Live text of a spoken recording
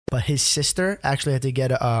but his sister actually had to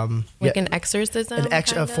get an exorcism,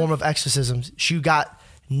 a form of exorcism. She got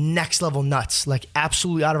next level nuts, like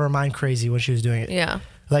absolutely out of her mind crazy when she was doing it. Yeah.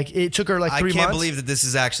 Like it took her like 3 months. I can't believe that this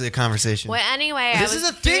is actually a conversation. Well, anyway, this is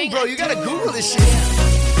a thing, bro. You gotta Google this shit.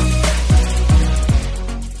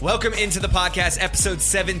 Welcome into the podcast, episode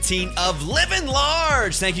 17 of Living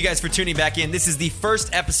Large. Thank you guys for tuning back in. This is the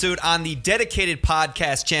first episode on the dedicated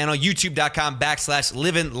podcast channel,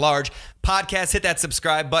 youtube.com/Living Large podcast. Hit that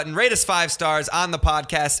subscribe button. Rate us 5 stars on the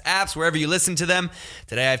podcast apps, wherever you listen to them.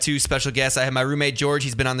 Today I have 2 special guests. I have my roommate, George.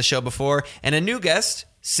 He's been on the show before. And a new guest,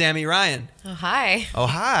 Samii Ryan. Oh, hi. Oh,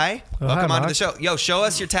 hi. Oh, Welcome hi, onto the show. Yo, show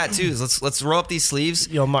us your tattoos. Let's roll up these sleeves.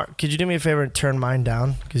 Yo, Mark, could you do me a favor and turn mine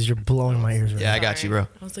down? Because you're blowing my ears right Yeah, now. I got you, bro.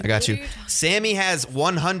 I got you. Samii has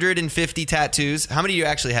 150 tattoos. How many do you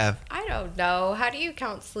actually have? I don't know. How do you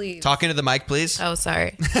count sleeves? Talking to the mic, please. Oh,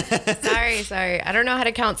 sorry. sorry. I don't know how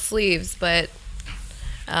to count sleeves, but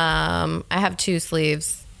I have 2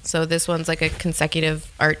 sleeves. So this one's like a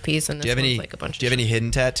consecutive art piece, and this one's like a bunch. Do you have any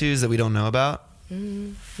hidden tattoos that we don't know about?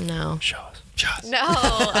 No. Show us. No,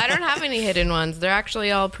 I don't have any hidden ones. They're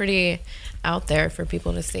actually all pretty out there for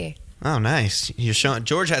people to see. Oh, nice. You're showing.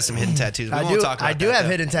 George has some hidden tattoos. We won't talk about I do that, have though.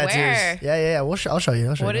 hidden tattoos. Where? Yeah. I'll show you.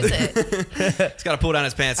 What is it? He's got to pull down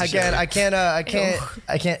his pants. Again, I can't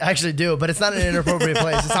actually do it, but it's not in an inappropriate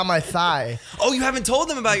place. It's on my thigh. Oh, you haven't told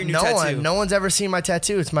them about your new tattoo. No one's ever seen my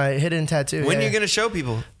tattoo. It's my hidden tattoo. When are you going to show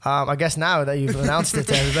people? I guess now that you've announced it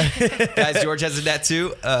to everybody. Guys, George has a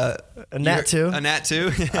tattoo. A nat too. A nat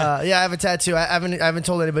too. Yeah, I have a tattoo. I haven't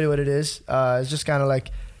told anybody what it is. It's just kind of like,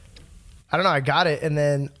 I don't know. I got it, and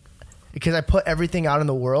then because I put everything out in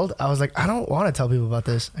the world, I was like, I don't want to tell people about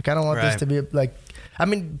this. Like, I don't want this to be like, I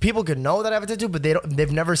mean, people could know that I have a tattoo, but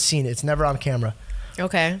they've never seen it. It's never on camera.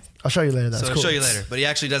 Okay. I'll show you later. That's So cool. I'll show you later. But he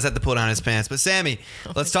actually does have to pull down his pants. But Samii,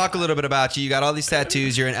 let's talk a little bit about you. You got all these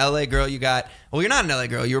tattoos. You're an LA girl. You're not an LA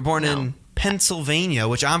girl. You were born in Pennsylvania,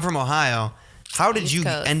 which I'm from Ohio. How did you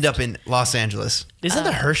end up in Los Angeles? Isn't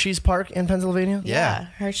the Hershey's Park in Pennsylvania? Yeah.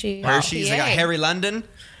 Hershey's. They got Harry London.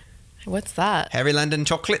 What's that? Harry London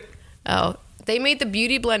chocolate. Oh, they made the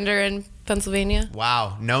Beauty Blender in Pennsylvania.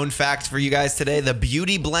 Wow. Known fact for you guys today, the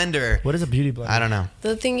Beauty Blender. What is a beauty blender? I don't know.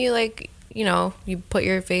 The thing you put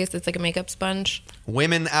your face, it's like a makeup sponge.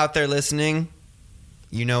 Women out there listening,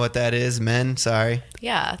 you know what that is. Men, sorry.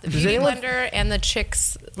 Yeah, the Beauty Blender and the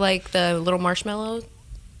chicks, like the little marshmallow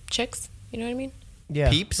chicks. You know what I mean? Yeah.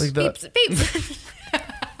 Peeps? Like Peeps.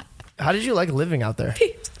 How did you like living out there?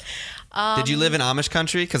 Peeps. Did you live in Amish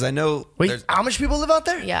country? Because I know. Wait, Amish people live out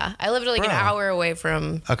there? Yeah, I lived like an hour away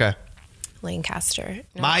from Lancaster.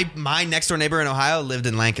 No. My next door neighbor in Ohio lived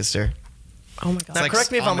in Lancaster. Oh my god! Now,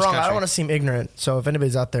 correct me if I'm wrong. I don't want to seem ignorant. So if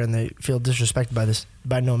anybody's out there and they feel disrespected by this,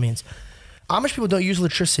 by no means. Amish people don't use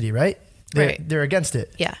electricity, right? They're against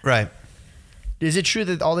it. Yeah. Right. Is it true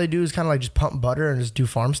that all they do is kind of like just pump butter and just do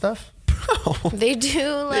farm stuff? They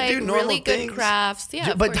do really good crafts.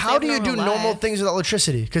 Yeah. But how do you do normal things with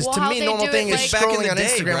electricity? Because to me, normal thing is scrolling on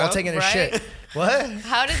Instagram while taking a shit. What?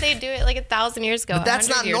 How did they do it like 1,000 years ago? But that's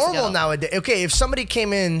not normal nowadays. Okay, if somebody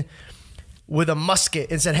came in with a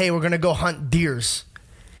musket and said, "Hey, we're gonna go hunt deers,"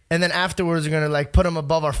 and then afterwards we're gonna like put them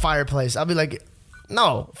above our fireplace, I'll be like,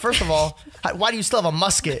 no. First of all, why do you still have a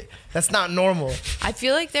musket? That's not normal. I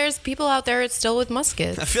feel like there's people out there still with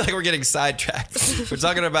muskets. I feel like we're getting sidetracked. We're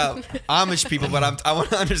talking about Amish people, but I want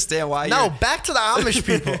to understand why. Back to the Amish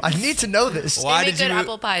people. I need to know this. Why they make good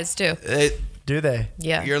apple pies too. Do they?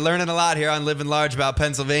 Yeah. You're learning a lot here on Living Large about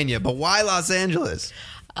Pennsylvania, but why Los Angeles?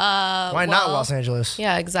 Why not Los Angeles?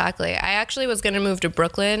 Yeah, exactly. I actually was going to move to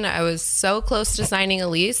Brooklyn. I was so close to signing a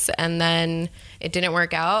lease, and then it didn't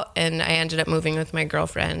work out, and I ended up moving with my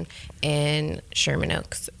girlfriend in Sherman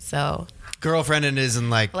Oaks. So, girlfriend isn't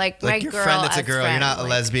like my your girl friend that's a as girl. friend, You're not a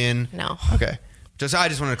lesbian. No. Okay. I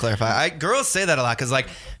just wanted to clarify. Girls say that a lot because, like,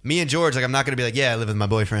 me and George, like, I'm not going to be like, yeah, I live with my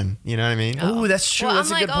boyfriend. You know what I mean? Ooh, that's true. Well,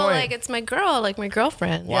 that's I'm a like, good point. like it's my girl, like my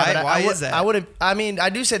girlfriend. Why is that? I wouldn't. I mean,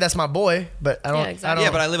 I do say that's my boy, but I don't. Yeah, exactly.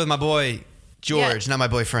 Yeah, but I live with my boy George, not my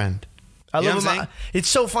boyfriend. I live with my. It's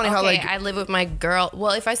so funny how like I live with my girl.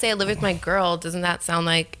 Well, if I say I live with my girl, doesn't that sound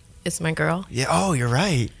like it's my girl? Yeah. Oh, you're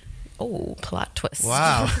right. Oh, plot twist.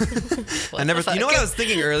 Wow. I never. You know what I was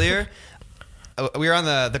thinking earlier? We were on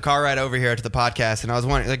the car ride over here to the podcast, and I was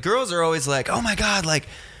wondering, like, girls are always like, "Oh my god, like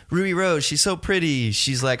Ruby Rose, she's so pretty.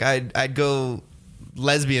 She's like, I'd go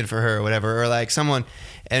lesbian for her or whatever," or like someone.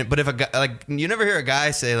 But if a guy, like, you never hear a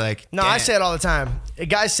guy say like, no, I say it all the time.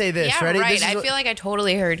 Guys say this, yeah, ready? right. This is I feel like I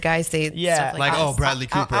totally heard guys say stuff like this. Oh, Bradley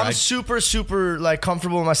Cooper. I'm super like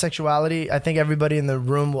comfortable with my sexuality. I think everybody in the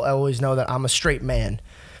room will always know that I'm a straight man.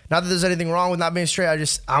 Not that there's anything wrong with not being straight.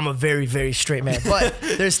 I'm a very, very straight man. But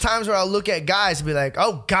there's times where I'll look at guys and be like,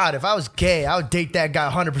 oh God, if I was gay, I would date that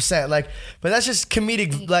guy 100%. Like, but that's just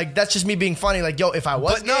comedic. Like, that's just me being funny. Like, yo, if I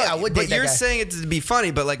was gay, I would date that guy. But you're saying it to be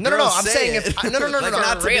funny, but like, no. I'm saying if no, like,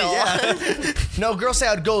 not to real. be, yeah. No, girls say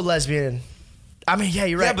I'd go lesbian. I mean, yeah,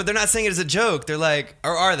 you're right. Yeah, but they're not saying it as a joke. They're like,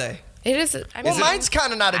 or are they? It is. I mean, Mine's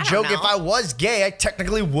kind of not a joke. If I was gay, I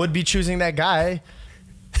technically would be choosing that guy.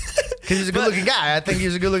 Because he's a good-looking guy. I think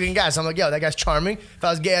he's a good-looking guy. So I'm like, yo, that guy's charming. If I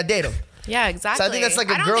was gay, I'd date him. Yeah, exactly. So I think that's like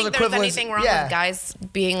a I don't girl's think equivalent. There's anything wrong with guys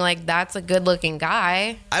being like, that's a good-looking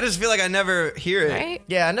guy. I just feel like I never hear it. Right?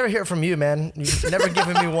 Yeah, I never hear it from you, man. You've never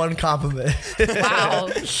given me one compliment. Wow.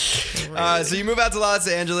 So you move out to Los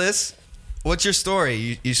Angeles. What's your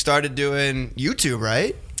story? You started doing YouTube,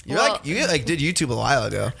 right? You did YouTube a while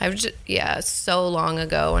ago. So long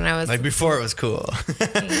ago when I was like before it was cool.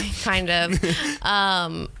 kind of.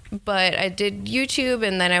 But I did YouTube,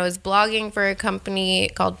 and then I was blogging for a company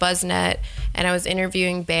called BuzzNet, and I was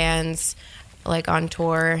interviewing bands like on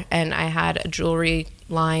tour, and I had a jewelry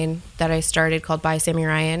line that I started called By Samii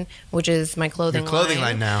Ryan, which is my clothing line. Your clothing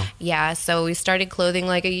line now. Yeah, so we started clothing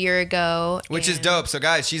like a year ago. Which is dope. So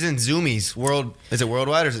guys, she's in Zoomies. Is it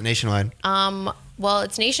worldwide or is it nationwide? Well,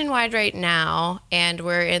 it's nationwide right now, and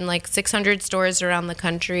we're in like 600 stores around the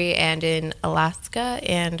country and in Alaska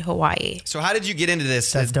and Hawaii. So how did you get into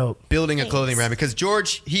this? That's dope. Building a clothing brand. Because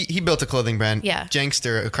George, he built a clothing brand. Yeah.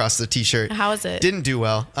 Jankster across the t-shirt. How is it? Didn't do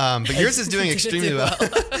well. But yours is doing extremely well.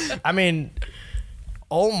 I mean,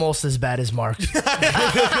 almost as bad as Mark's.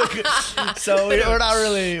 So we're not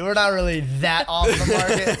really that off the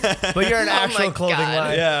market. But you're an actual clothing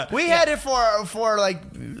line. Yeah. We had it for like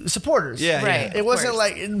supporters. Yeah. Right. Yeah. It wasn't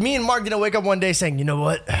like me and Mark didn't wake up one day saying, you know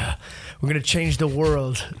what, we're gonna change the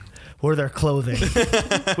world. We're their clothing.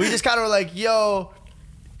 We just kind of were like, yo,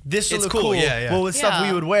 this will It's look cool. cool. Yeah, yeah. Well, with stuff Yeah.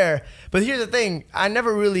 we would wear. But here's the thing: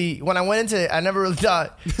 when I went into it, I never really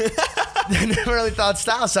thought. I never really thought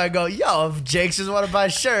style. So I go, yo, if Janksters want to buy a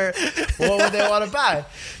shirt, what would they want to buy?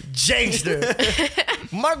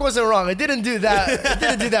 Jankster. Mark wasn't wrong. It didn't do that. It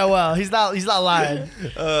didn't do that well. He's not lying.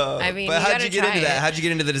 I mean, But how'd you get into that? How'd you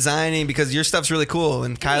get into the designing? Because your stuff's really cool.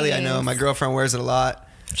 And Kylie, I know, my girlfriend wears it a lot.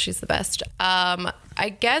 She's the best. I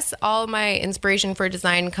guess all my inspiration for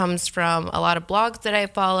design comes from a lot of blogs that I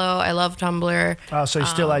follow. I love Tumblr. Oh, so you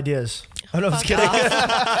steal ideas. I'm just kidding.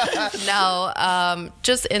 No,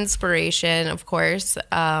 just inspiration, of course.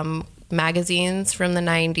 Magazines from the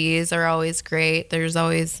 90s are always great. There's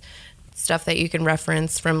always stuff that you can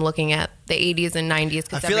reference from looking at the 80s and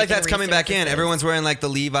 90s. I feel like that's coming back in. Everyone's wearing like the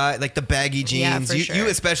Levi, like the baggy jeans. Yeah, for sure. You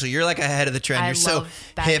especially, you're like ahead of the trend. You're so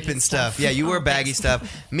love baggy hip and stuff. stuff. Yeah, you wear baggy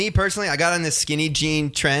stuff. Me personally, I got on this skinny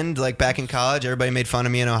jean trend like back in college. Everybody made fun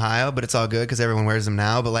of me in Ohio, but it's all good because everyone wears them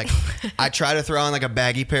now. But like, I try to throw on like a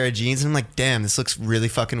baggy pair of jeans and I'm like, damn, this looks really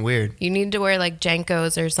fucking weird. You need to wear like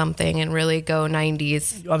Jankos or something and really go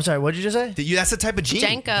 90s. I'm sorry. What did you just say? That's the type of jean.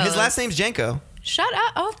 Jankos. His last name's Janko. Shut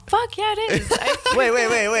up. Oh, fuck. Yeah, it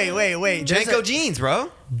is. Wait. Janko jeans,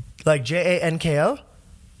 bro. Like Janko?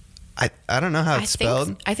 I don't know how it's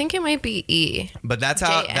spelled, I think it might be E. but that's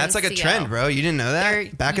like a JNCO. trend, bro. You didn't know that? They're-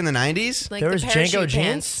 Back in the 90s? Like There the was parachute Janko jeans?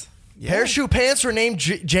 pants. Yeah. Parachute pants were named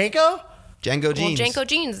Janko? Janko Well, jeans. Janko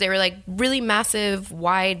jeans. They were like really massive,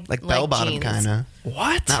 wide, like bell bottom jeans. kind of.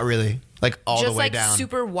 What? Not really. Like all Just the way like down.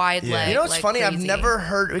 super wide Yeah. leg. You know what's like funny? I've crazy. never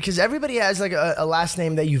heard, because everybody has like a last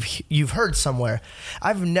name that you've heard somewhere.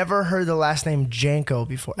 I've never heard the last name Janko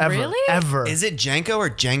before. Ever. Really? Ever. Is it Janko or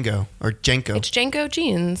Django? Or Janko? It's Janko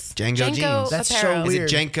jeans. Janko jeans. That's so apparel. weird.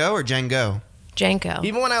 Is it Janko or Django? Janko.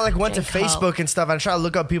 Even when I like went to Janko. Facebook and stuff, I tried to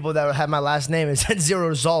look up people that had my last name. It said 0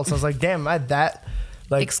 results. I was like, damn, am I that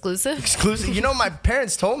like Exclusive? exclusive? You know, my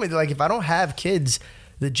parents told me that like if I don't have kids,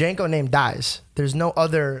 the Janko name dies. There's no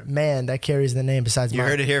other man that carries the name besides You mine.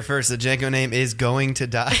 heard it here first. The Janko name is going to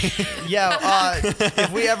die. Yeah,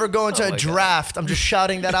 if we ever go into a draft, I'm just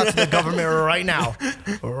shouting that out to the government right now.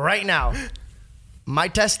 Right now. My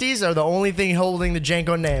testes are the only thing holding the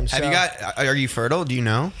Janko name. So. Are you fertile? Do you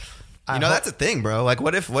know? You know, that's a thing, bro. Like,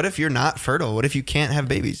 what if you're not fertile? What if you can't have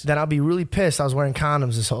babies? Then I'll be really pissed. I was wearing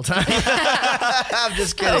condoms this whole time. I'm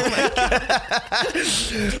just kidding.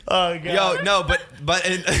 Oh, God. Yo, no, but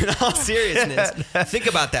in all seriousness, think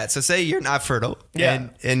about that. So say you're not fertile, Yeah.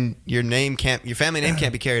 and your family name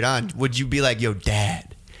can't be carried on. Would you be like, yo,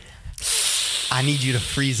 dad, I need you to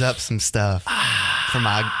freeze up some stuff for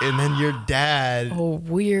and then your dad. Oh,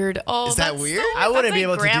 weird. Oh, Is that that's weird? So, I wouldn't that's be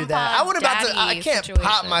able like to do that. I wouldn't about to. I can't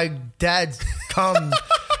pop my dad's cum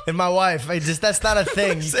in my wife. That's not a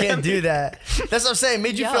thing. You can't do that. That's what I'm saying.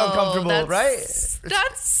 Made you feel uncomfortable, right?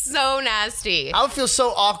 That's so nasty. I would feel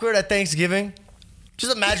so awkward at Thanksgiving.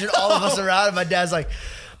 Just imagine all of us around, and my dad's like,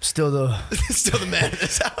 still the man of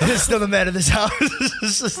this house. Still the man of this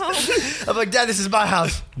house. I'm like, Dad, this is my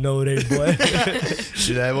house. No, it ain't, boy.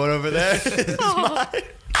 Should I have one over there? It's mine.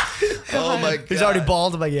 Oh my god. He's already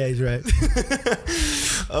bald. I'm like, yeah, he's right.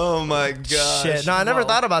 Oh my god. Shit. No, I never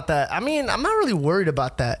thought about that. I mean, I'm not really worried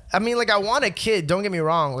about that. I mean, like, I want a kid. Don't get me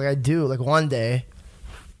wrong. Like, I do. Like, one day.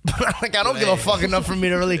 But like, I don't give a fuck enough for me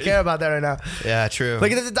to really care about that right now. Yeah, true.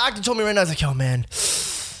 Like, if the doctor told me right now, I was like, yo, man,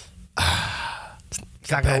 it's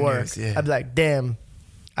not gonna work. News, yeah. I'd be like, damn.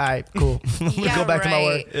 All right, cool. I'm gonna go back to my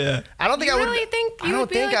work. Yeah. I don't think You I would. really think you I don't would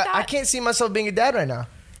be think like that? I can't see myself being a dad right now.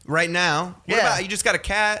 Right now? What Yeah. about you just got a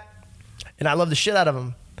cat? And I love the shit out of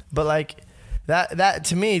him. But like that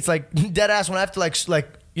to me, it's like dead ass when I have to like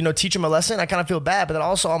teach him a lesson. I kind of feel bad, but then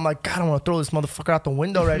also I'm like, God, I don't want to throw this motherfucker out the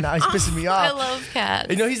window right now. He's pissing me off. I love cats.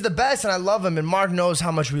 You know, he's the best, and I love him. And Mark knows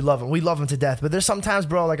how much we love him. We love him to death. But there's sometimes,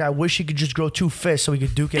 bro, like I wish he could just grow 2 fists so we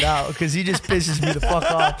could duke it out, because he just pisses me the fuck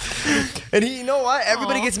off. And you know what?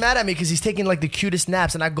 Everybody gets mad at me because he's taking like the cutest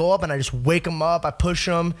naps, and I go up and I just wake him up. I push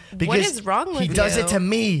him because What is wrong with he does you? it to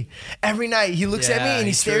me every night. He looks at me and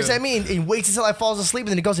he stares true. at me and he waits until I falls asleep,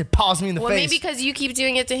 and then he goes and paws me in the Well, face. maybe because you keep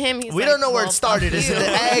doing it to him. He's We like, don't know where well, it started. fuck Is it you.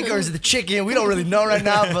 the egg or is it the chicken? We don't really know right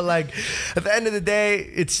now. But like, at the end of the day,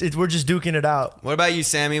 it's we're just duking it out. What about you,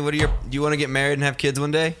 Sammy? Do you want to get married and have kids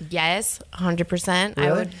one day? Yes, 100%. I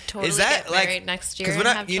Really? would totally Is that get like married next year. Because and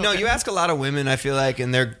have you children. ask a lot of women, I feel like,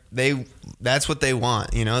 and that's what they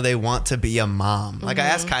want. You know, they want to be a mom. Like I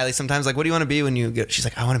ask Kylie sometimes, like, what do you want to be when you get? She's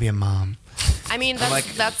like, I want to be a mom. I mean, like-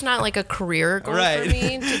 that's not like a career goal Right. for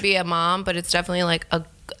me to be a mom, but it's definitely like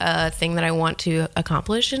a thing that I want to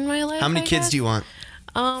accomplish in my life. How many kids do you want?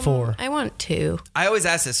 4. I want 2. I always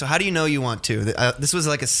ask this. So how do you know you want to? This was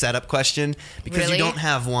like a setup question because Really? you don't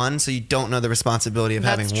have one, so you don't know the responsibility of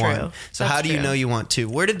That's having true. one. So That's how do you true. know you want to?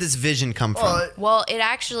 Where did this vision come from? Well, it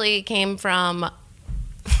actually came from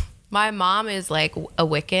my mom is like a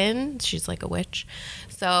Wiccan. She's like a witch.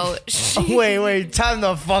 So she, Wait, time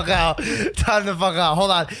the fuck out.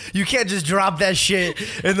 Hold on. You can't just drop that shit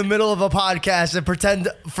in the middle of a podcast and pretend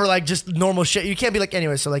for like just normal shit. You can't be like,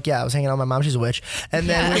 anyway, so like, yeah, I was hanging out with my mom. She's a witch. And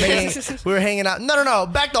then we were hanging out. No.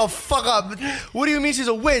 Back the fuck up. What do you mean she's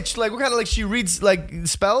a witch? Like, what kind of like she reads like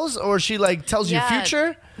spells or she like tells you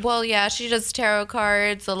future? Well, yeah, she does tarot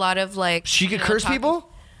cards, a lot of like. She could curse people?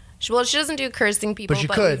 Well, she doesn't do cursing people, But she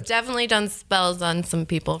but could. we've definitely done spells on some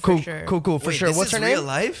people for Cool, sure. cool, for Wait, sure. this What's is her name? real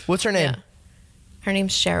life? What's her name? Yeah. Her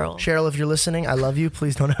name's Cheryl. Cheryl, if you're listening, I love you.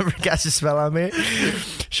 Please don't ever cast a spell on me.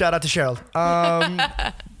 Shout out to Cheryl.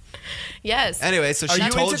 Yes. Anyway, so Are she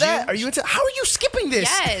you told into that? Are you into? How are you skipping this?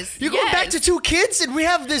 Yes, You're going back yes. to 2 kids, and we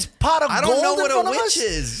have this pot of I gold don't know in what front a of witch us?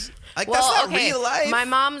 is. Like Well, that's not okay. real life. My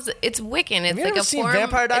mom's it's Wiccan. It's you like ever a seen form.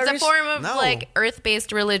 Vampire It's a Diaries? form of No. like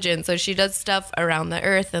earth-based religion. So she does stuff around the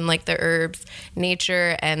earth and like the herbs,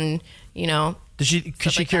 nature, and Could she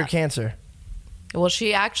like cure that. cancer? Well,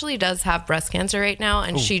 she actually does have breast cancer right now,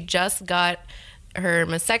 and she just got her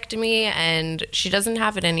mastectomy, and she doesn't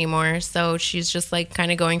have it anymore. So she's just like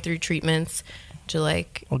kind of going through treatments to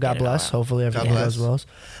like. Well, God get it all bless. out. Hopefully everything bless. goes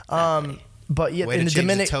well. But yeah, Way in to the change the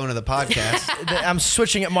Dominican, tone of the podcast. I'm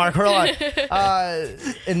switching it, Mark. Hold on.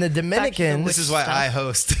 In the Dominicans, This is why I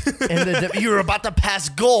host. you were about to pass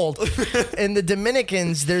gold. In the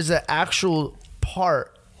Dominicans, there's an actual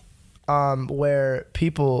part where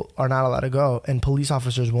people are not allowed to go, and police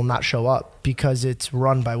officers will not show up because it's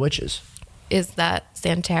run by witches. Is that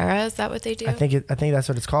Santara? Is that what they do? I think that's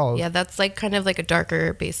what it's called. Yeah, that's like kind of like a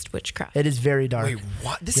darker based witchcraft. It is very dark. Wait,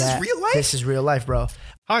 what? This Yeah, is real life? This is real life, bro.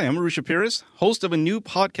 Hi, I'm Arusha Pires, host of a new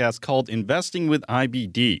podcast called Investing with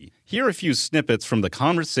IBD. Here are a few snippets from the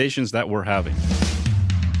conversations that we're having.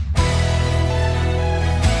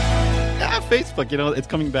 Facebook, it's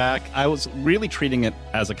coming back. I was really treating it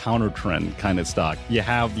as a counter trend kind of stock. You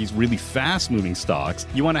have these really fast moving stocks.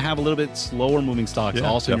 You want to have a little bit slower moving stocks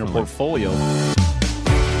also in your portfolio.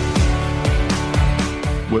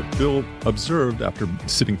 What Bill observed after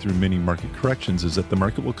sitting through many market corrections is that the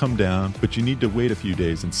market will come down, but you need to wait a few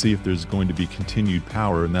days and see if there's going to be continued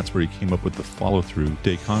power, and that's where he came up with the follow-through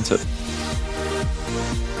day concept.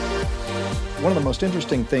 One of the most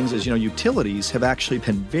interesting things is, utilities have actually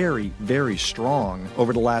been very, very strong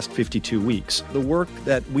over the last 52 weeks. The work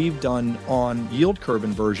that we've done on yield curve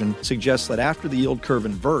inversion suggests that after the yield curve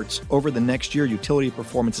inverts, over the next year, utility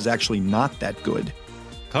performance is actually not that good.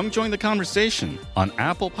 Come join the conversation on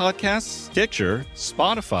Apple Podcasts, Stitcher,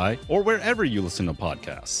 Spotify, or wherever you listen to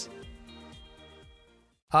podcasts.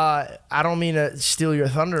 I don't mean to steal your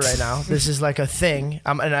thunder right now. This is like a thing.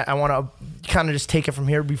 And I want to kind of just take it from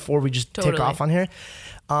here before we just take Totally. off on here.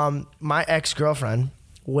 My ex-girlfriend,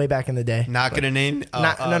 way back in the day. Not gonna name.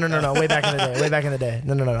 No. Way back in the day. Way back in the day.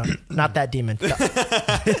 No. Not that demon.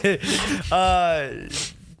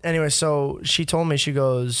 Anyway, so she told me, she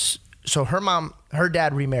goes, so her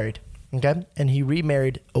dad remarried, okay, and he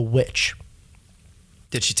remarried a witch.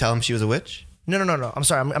 Did she tell him she was a witch? No. I'm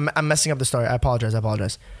sorry. I'm messing up the story. I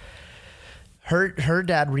apologize. Her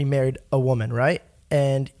dad remarried a woman, right?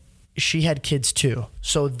 And she had kids too.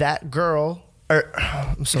 So that girl,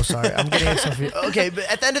 I'm so sorry. I'm getting so confused. Okay, but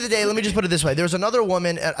at the end of the day, let me just put it this way. There was another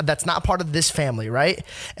woman that's not part of this family, right?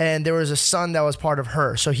 And there was a son that was part of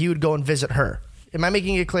her. So he would go and visit her. Am I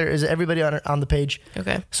making it clear? Is everybody on the page?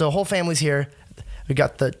 Okay. So the whole family's here. We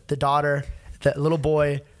got the daughter, the little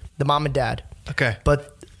boy, the mom and dad. Okay.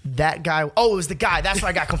 But that guy, it was the guy. That's why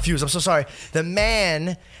I got confused. I'm so sorry. The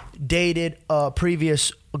man dated a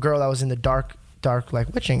previous girl that was in the dark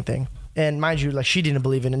like witching thing. And mind you, like she didn't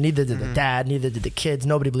believe in it. Neither did the dad. Neither did the kids.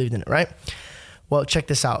 Nobody believed in it, right? Well, check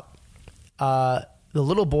this out. The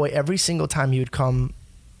little boy, every single time he would come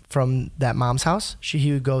from that mom's house,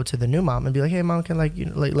 he would go to the new mom and be like, "Hey, mom, can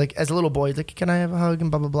like as a little boy, he's like, can I have a hug?"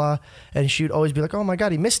 And blah blah blah. And she would always be like, "Oh my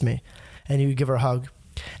God, he missed me," and he would give her a hug.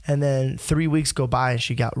 And then 3 weeks go by and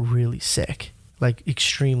she got really sick, like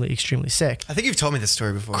extremely, extremely sick. I think you've told me this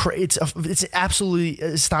story before. It's absolutely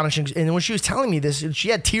astonishing. And when she was telling me this, she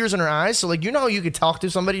had tears in her eyes. So like, you know how you could talk to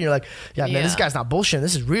somebody and you're like, yeah, man, this guy's not bullshitting.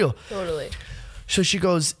 This is real. Totally. So she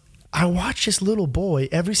goes, I watched this little boy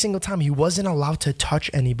every single time. He wasn't allowed to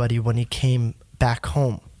touch anybody when he came back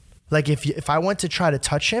home. Like if I went to try to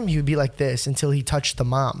touch him, he would be like this until he touched the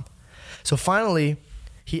mom. So finally,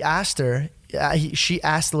 he asked her, she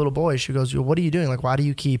asked the little boy, she goes, what are you doing? Like, why do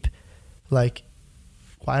you keep, like,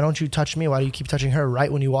 why don't you touch me? Why do you keep touching her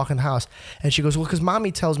right when you walk in the house? And she goes, well, because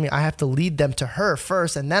mommy tells me I have to lead them to her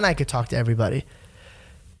first and then I could talk to everybody.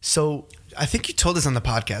 So I think you told us on the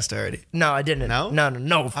podcast already. No, I didn't. No?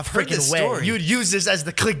 No. I've heard this way. story. You'd use this as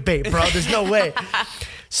the clickbait, bro. There's no way.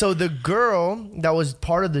 So the girl that was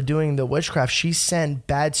part of doing the witchcraft, she sent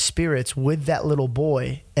bad spirits with that little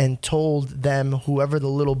boy and told them whoever the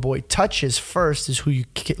little boy touches first is who you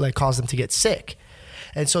like cause them to get sick.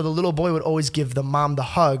 And so the little boy would always give the mom the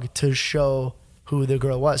hug to show who the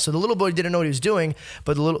girl was. So the little boy didn't know what he was doing,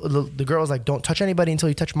 but the girl was like, don't touch anybody until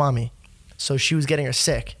you touch mommy. So she was getting her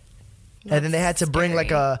sick. That's and then they had to bring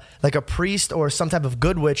like a priest or some type of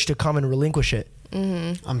good witch to come and relinquish it.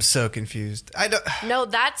 Mm-hmm. I'm so confused. No,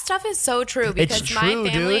 that stuff is so true because It's my true,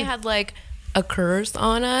 family dude. had like a curse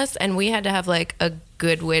on us, and we had to have like a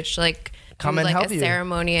good witch like Come do, and like help a you.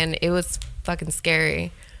 ceremony, and it was fucking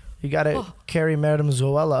scary. You gotta carry Madame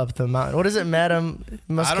Zoella up the mountain. What is it, Madame?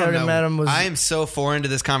 You must I don't carry know. Madame. I am so foreign to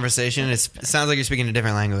this conversation. It sounds like you're speaking a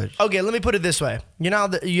different language. Okay, let me put it this way. You know how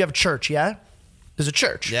you have church, yeah? There's a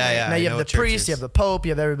church. Yeah. Now I you know have the what church priest, is. you have the pope,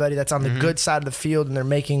 you have everybody that's on the good side of the field, and they're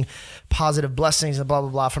making positive blessings and blah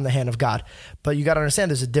blah blah from the hand of God. But you got to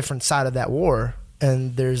understand, there's a different side of that war,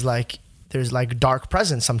 and there's like dark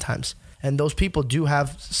presence sometimes, and those people do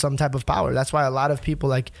have some type of power. That's why a lot of people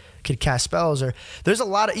like could cast spells, or there's a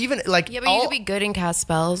lot of even like Yeah, but you could be good and cast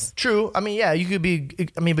spells. True. I mean, yeah, you could be.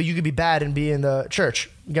 I mean, but you could be bad and be in the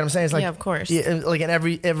church. You get what I'm saying? It's like, Yeah, of course. Yeah, like in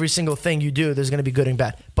every single thing you do, there's going to be good and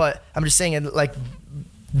bad. But I'm just saying, like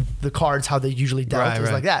the cards, how they usually dealt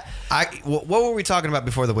is like that. What were we talking about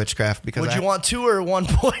before the witchcraft? Because Would you want 2 or 1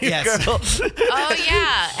 boy or Yes. girl? Oh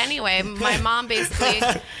yeah. Anyway, my mom basically.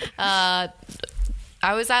 I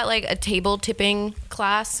was at like a table tipping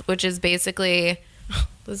class, which is basically.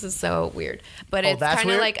 This is so weird, but it's that's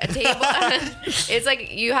kind of weird? like a table. It's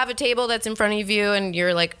like you have a table that's in front of you, and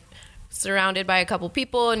you're like surrounded by a couple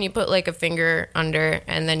people, and you put like a finger under,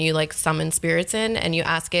 and then you like summon spirits in, and you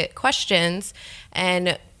ask it questions,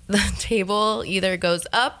 and the table either goes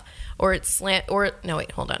up or it's slant, or no,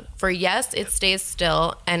 wait, hold on. For yes, it stays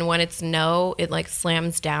still, and when it's no, it like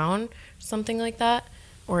slams down, something like that,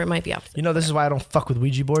 or it might be opposite. You know, this is why I don't fuck with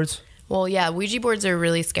Ouija boards. Well, yeah, Ouija boards are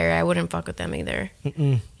really scary. I wouldn't fuck with them either.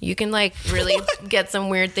 You can like really get some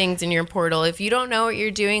weird things in your portal. If you don't know what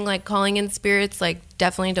you're doing, like calling in spirits, like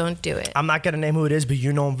definitely don't do it. I'm not gonna name who it is, but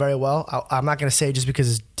you know him very well. I'm not gonna say it just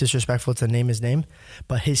because it's disrespectful to name his name.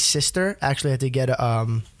 But his sister actually had to get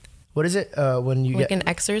a what is it when you Like get an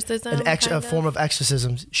exorcism, a form of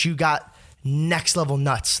exorcism. She got next level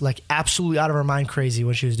nuts, like absolutely out of her mind crazy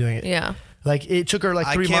when she was doing it. Yeah. Like it took her like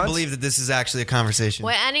 3 months. I can't believe that this is actually a conversation.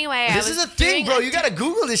 Well, anyway, This is a thing, bro. You gotta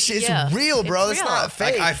Google this shit. It's real, bro. It's not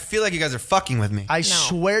fake. I feel like you guys are fucking with me. I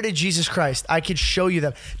swear to Jesus Christ, I could show you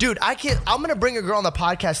them, dude. I'm gonna bring a girl on the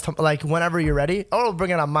podcast like whenever you're ready. Oh, I'll bring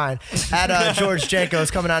it on mine. At George Janko is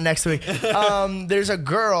coming out next week. There's a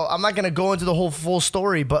girl. I'm not gonna go into the whole full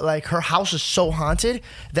story, but like her house is so haunted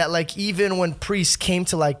that like even when priests came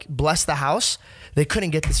to like bless the house, they couldn't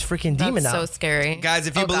get this freaking demon out. So scary. Guys,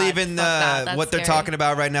 if you believe in what they're talking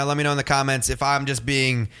about right now, let me know in the comments if I'm just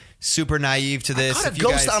being super naive to this. I got a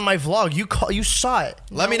ghost on my vlog. You saw it.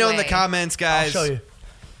 Let me know in the comments, guys. I'll show you.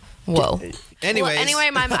 Whoa. Anyways. Anyway,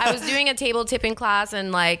 I was doing a table tipping class,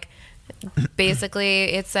 and like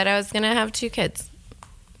basically it said I was gonna have 2 kids.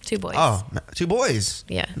 2 boys. Oh, 2 boys.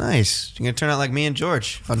 Yeah. Nice. You're going to turn out like me and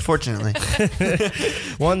George, unfortunately.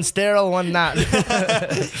 One sterile, one not.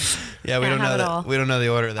 Yeah, we don't know the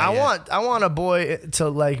order of that I want a boy to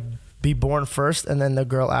like be born first and then the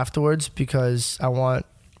girl afterwards because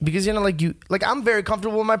you know like I'm very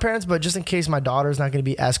comfortable with my parents, but just in case my daughter's not going to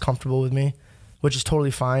be as comfortable with me, which is totally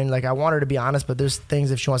fine. Like I want her to be honest, but there's things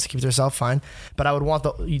if she wants to keep to herself, fine. But I would want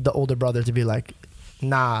the older brother to be like,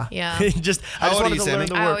 nah. Yeah. How old are you,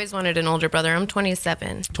 Samii? I always wanted an older brother. I'm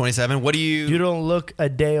 27. 27. What do you... You don't look a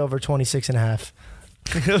day over 26 and a half.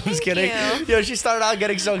 I'm just kidding. Yo, she started out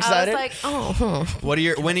getting so excited. I was like,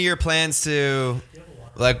 when are your plans to...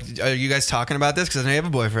 Like, are you guys talking about this? Because I know you have a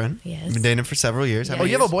boyfriend. Yes. You've been dating him for several years. Yes. Oh,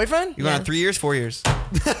 you have a boyfriend? You're going on 3 years, 4 years.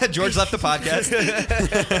 George left the podcast.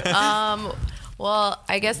 Well,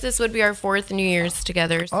 I guess this would be our 4th New Year's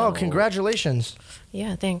together. So. Oh, congratulations.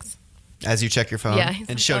 Yeah, thanks. As you check your phone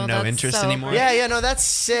and show no interest anymore. Yeah, no, that's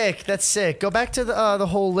sick. That's sick. Go back to the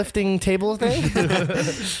whole lifting table thing.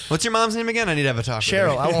 What's your mom's name again? I need to have a talk Cheryl,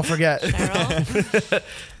 with her. I won't forget. Cheryl?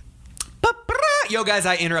 Yo, guys,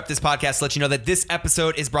 I interrupt this podcast to let you know that this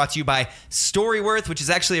episode is brought to you by Storyworth, which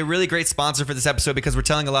is actually a really great sponsor for this episode because we're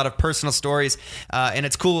telling a lot of personal stories, and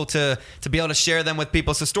it's cool to be able to share them with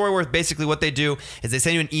people. So Storyworth, basically what they do is they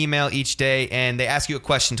send you an email each day, and they ask you a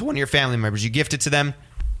question to one of your family members. You gift it to them.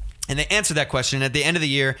 And they answer that question. And at the end of the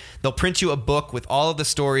year, they'll print you a book with all of the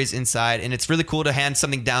stories inside. And it's really cool to hand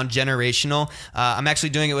something down generational. I'm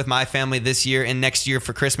actually doing it with my family this year. And next year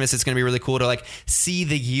for Christmas, it's going to be really cool to like see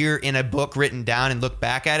the year in a book written down and look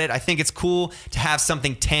back at it. I think it's cool to have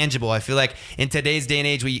something tangible. I feel like in today's day and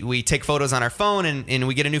age, we take photos on our phone and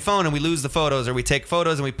we get a new phone and we lose the photos, or we take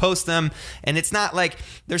photos and we post them. And it's not like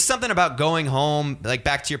there's something about going home, like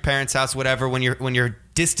back to your parents' house, whatever, when you're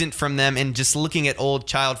distant from them and just looking at old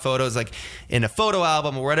child photos like in a photo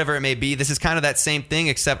album or whatever it may be. This is kind of that same thing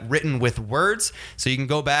except written with words, so you can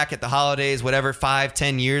go back at the holidays, whatever,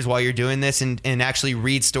 5-10 years while you're doing this and actually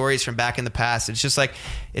read stories from back in the past. It's just like,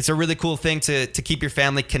 it's a really cool thing to keep your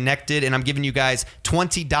family connected. And I'm giving you guys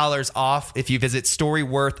 $20 off if you visit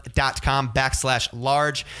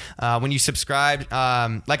storyworth.com/large when you subscribe.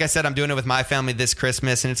 Like I said, I'm doing it with my family this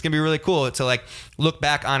Christmas, and it's gonna be really cool to like look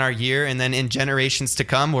back on our year, and then in generations to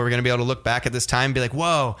come, where we're gonna be able to look back at this time and be like,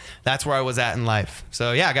 whoa, that's where I was at in life.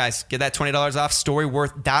 So yeah, guys, get that $20 off,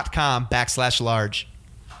 storyworth.com/large.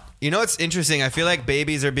 You know, it's interesting. I feel like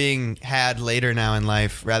babies are being had later now in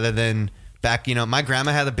life rather than back. You know, my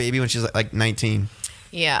grandma had a baby when she was like 19.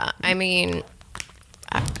 Yeah, I mean...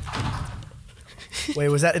 Wait,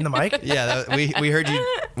 was that in the mic? Yeah, we heard you.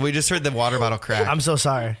 We just heard the water bottle crack. I'm so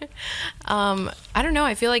sorry. I don't know.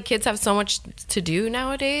 I feel like kids have so much to do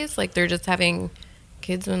nowadays. Like they're just having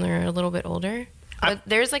kids when they're a little bit older. But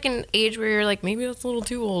there's like an age where you're like, maybe that's a little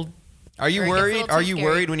too old. Are you worried? Are you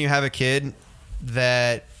worried when you have a kid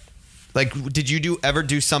that, like, did you ever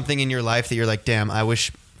do something in your life that you're like, damn, I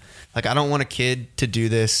wish, like, I don't want a kid to do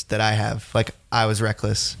this that I have. Like, I was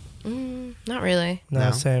reckless. Not really.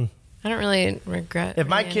 No, same. I don't really regret. If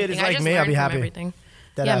my kid is like me, I'll be happy. Everything.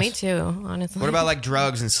 Yeah, me too, honestly. What about like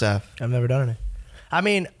drugs and stuff? I've never done it. I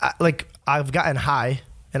mean, I've gotten high,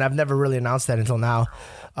 and I've never really announced that until now.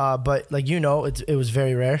 But like, you know, it was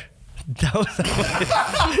very rare. That was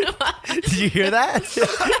Did you hear that?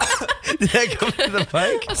 Did that come to the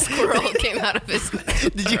mic? A squirrel came out of his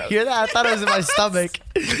mouth. Did you hear that? I thought it was in my stomach.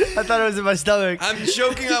 I'm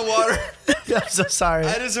choking on water. I'm so sorry.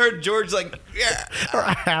 I just heard George like, yeah.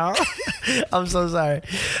 I'm so sorry.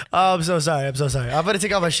 I'm so sorry. I'm gonna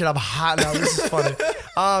take off my shit. I'm hot now. This is funny.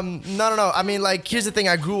 No. I mean, like, here's the thing.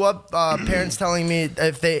 I grew up parents telling me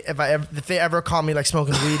if they ever caught me like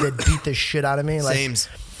smoking weed, they'd beat the shit out of me. Like, Sames.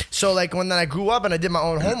 So like when then I grew up and I did my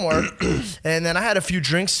own homework, and then I had a few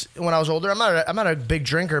drinks when I was older. I'm not a big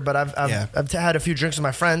drinker, but I've had a few drinks with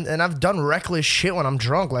my friend, and I've done reckless shit when I'm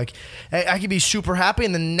drunk. Like I could be super happy,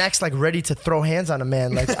 and the next like ready to throw hands on a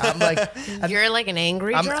man. Like I'm like You're like an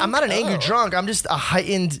angry drunk? I'm not an angry drunk. I'm just a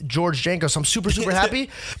heightened George Janko. So I'm super happy.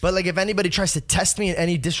 But like if anybody tries to test me in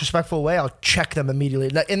any disrespectful way, I'll check them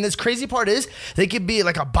immediately. And this crazy part is they could be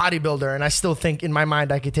like a bodybuilder, and I still think in my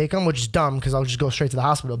mind I could take them, which is dumb because I'll just go straight to the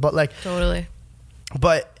hospital. But like Totally.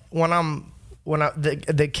 But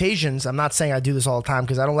the occasions, I'm not saying I do this all the time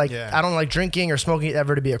because I don't like drinking or smoking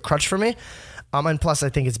ever to be a crutch for me. And plus I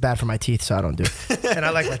think it's bad for my teeth, so I don't do it. And I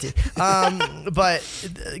like my teeth. But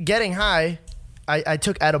getting high, I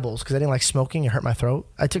took edibles because I didn't like smoking. It hurt my throat.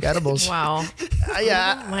 I took edibles. Wow.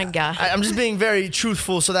 Yeah. Oh my God. I'm just being very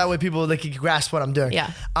truthful so that way people they can grasp what I'm doing.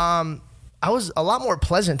 Yeah. I was a lot more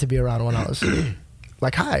pleasant to be around when I was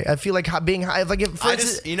like high. I feel like being high, like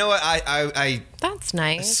if, you know what? I That's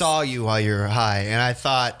nice. saw you while you were high, and I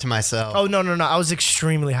thought to myself, oh no, I was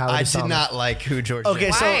extremely high. I did not like who George. Okay,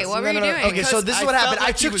 is. so Why? What were you doing? Okay, so this is what happened.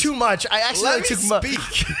 I took too much. I accidentally took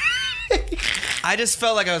much. I just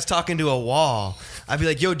felt like I was talking to a wall. I'd be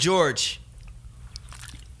like, "Yo, George,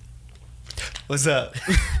 what's up?"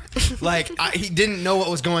 Like he didn't know what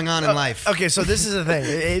was going on in life. Okay, so this is the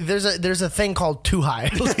thing. There's a thing called too high.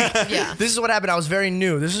 Yeah. This is what happened. I was very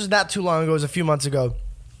new. This was not too long ago. It was a few months ago.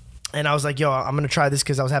 And I was like, yo, I'm going to try this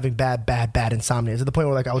because I was having bad insomnia. To the point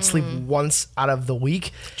where like I would sleep once out of the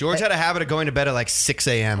week. George had a habit of going to bed at like 6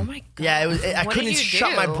 a.m. Oh my God. Yeah, I What couldn't did you shut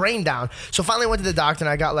do? my brain down. So finally I went to the doctor and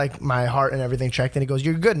I got like my heart and everything checked. And he goes,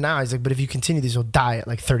 you're good now. He's like, but if you continue this, you'll die at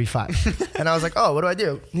like 35. And I was like, oh, what do I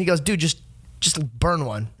do? And he goes, dude, just burn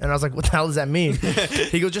one. And I was like, what the hell does that mean?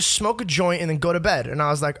 He goes, just smoke a joint and then go to bed. And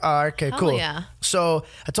I was like, oh, okay, cool. Yeah. So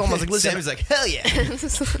I told him, I was like, listen. Sammy's like, hell yeah. I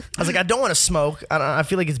was like, I don't want to smoke. I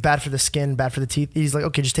feel like it's bad for the skin, bad for the teeth. He's like,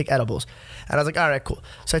 okay, just take edibles. And I was like, all right, cool.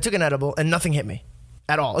 So I took an edible and nothing hit me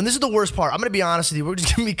at all. And this is the worst part. I'm going to be honest with you. We're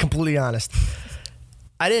just going to be completely honest.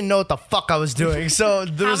 I didn't know what the fuck I was doing. So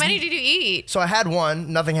How many did you eat? So I had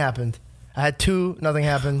one, nothing happened. I had two, nothing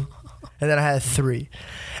happened. And then I had three.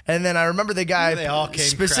 And then I remember the guy They all came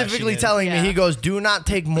specifically crashing in. telling me, Yeah. he goes, do not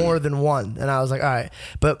take more than one. And I was like, all right.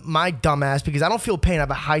 But my dumbass, because I don't feel pain, I have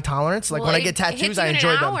a high tolerance. Like when I get tattoos, I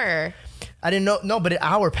enjoy them. Hour. I didn't know. No, but an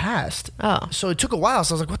hour passed. Oh. So it took a while.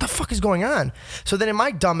 So I was like, what the fuck is going on? So then in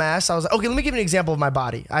my dumbass, I was like, okay, let me give you an example of my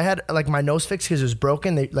body. I had like my nose fixed because it was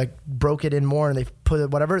broken. They like broke it in more and they put it,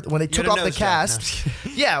 whatever. When they took had a off the nose job. cast.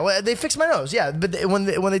 Yeah, well, they fixed my nose. Yeah. But when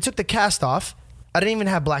they took the cast off, I didn't even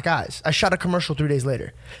have black eyes. I shot a commercial 3 days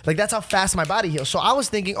later. Like that's how fast my body heals. So I was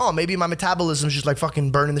thinking, oh, maybe my metabolism's just like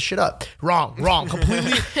fucking burning the shit up. Wrong,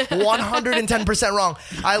 completely 110% wrong.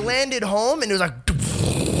 I landed home and it was like,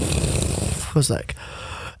 I was like,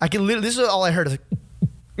 I can literally, this is all I heard. Is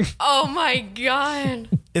like, Oh my God.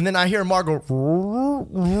 and then I hear Mark go,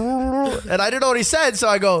 and I didn't know what he said. So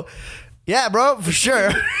I go, yeah, bro, for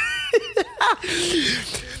sure.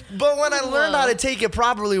 But when I learned how to take it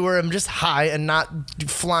properly, where I'm just high and not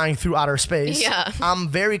flying through outer space, Yeah. I'm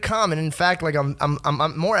very calm. And in fact, like I'm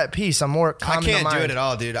more at peace. I'm more calm. I in the can't do mind. it at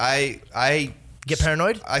all, dude. I Get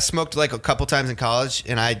paranoid? I smoked like a couple times in college,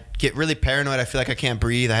 and I get really paranoid. I feel like I can't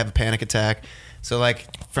breathe. I have a panic attack. So like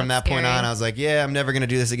from That's that point scary. on, I was like, yeah, I'm never gonna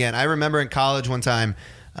do this again. I remember in college one time,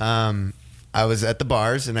 I was at the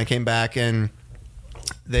bars, and I came back, and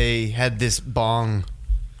they had this bong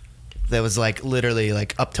that was like literally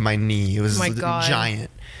like up to my knee. It was Oh my God. giant.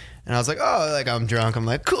 And I was like, oh, like I'm drunk. I'm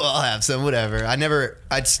like, cool, I'll have some, whatever.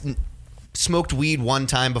 I'd smoked weed one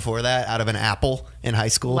time before that out of an apple in high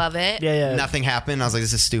school. Love it. Yeah. Nothing happened. I was like,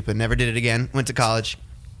 this is stupid. Never did it again. Went to college.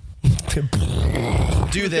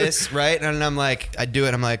 Do this, right? And I'm like, I do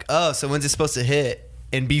it. I'm like, oh, so when's it supposed to hit?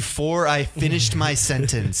 And before I finished my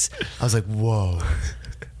sentence, I was like, whoa.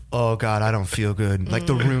 Oh God, I don't feel good. Like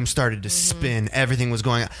the room started to spin. Everything was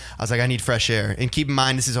going. I was like, I need fresh air. And keep in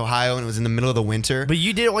mind, this is Ohio, and it was in the middle of the winter. But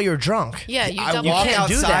you did it while you were drunk. Yeah, you I double walked can't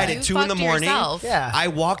do outside that. at 2 in the morning. Yeah. I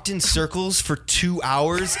walked in circles for 2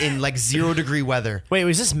 hours in like 0-degree weather. Wait,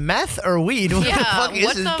 was this meth or weed? What Yeah, the fuck is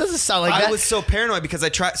what this? the It doesn't sound like I that. was so paranoid because I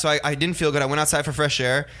tried. So I didn't feel good. I went outside for fresh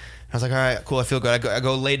air. I was like, all right, cool. I feel good. I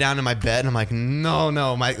go lay down in my bed, and I'm like, no.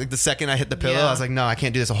 Like the second I hit the pillow, Yeah. I was like, no, I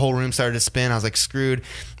can't do this. The whole room started to spin. I was like, screwed.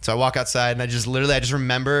 So I walk outside, and I just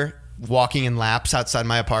remember walking in laps outside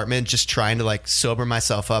my apartment, just trying to like sober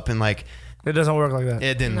myself up, and like It doesn't work like that.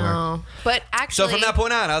 it didn't work. No. But actually, So from that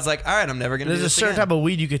point on, I was like, all right, I'm never gonna There's do a this certain again. type of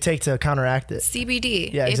weed you could take to counteract it.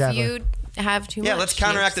 CBD. Yeah, exactly. If you have too much. Yeah, let's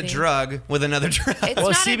counteract the THC. drug with another drug. It's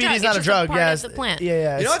Well, not CBD a is drug. not It's a just drug. part Yeah, of the plant.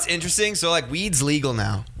 Yeah. You know what's interesting? So like weed's legal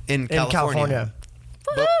now in California. California.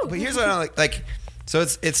 But here's what I don't like. So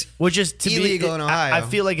it's which is illegal in Ohio. I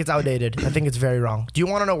feel like it's outdated. I think it's very wrong. Do you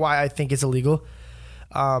want to know why I think it's illegal?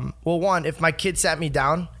 Well, one, if my kid sat me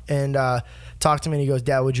down and talked to me and he goes,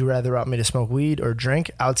 Dad, would you rather want me to smoke weed or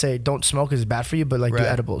drink? I would say don't smoke because it's bad for you, but like do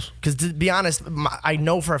edibles. Because to be honest, I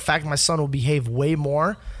know for a fact my son will behave way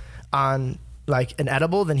more on like an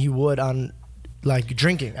edible than he would on like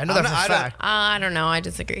drinking. I know that for a fact. I don't know. I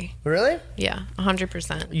disagree. Really? Yeah,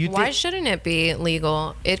 100%. Why shouldn't it be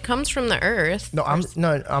legal? It comes from the earth. No,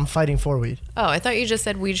 I'm fighting for weed. Oh, I thought you just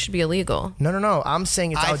said weed should be illegal. No. I'm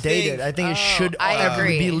saying it's outdated. I think it should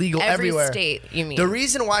be legal everywhere. Every state, you mean? The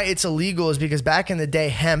reason why it's illegal is because back in the day,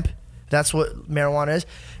 hemp, that's what marijuana is,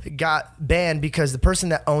 got banned because the person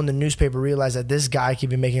that owned the newspaper realized that this guy could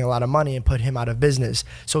be making a lot of money and put him out of business.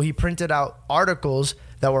 So he printed out articles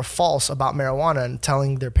that were false about marijuana and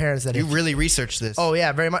telling their parents that you really researched this. Oh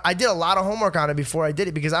yeah, very much. I did a lot of homework on it before I did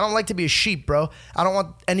it because I don't like to be a sheep, bro. I don't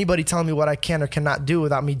want anybody telling me what I can or cannot do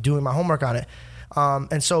without me doing my homework on it.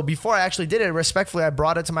 And so before I actually did it, respectfully, I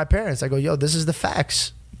brought it to my parents. I go, yo, this is the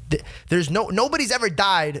facts. There's nobody's ever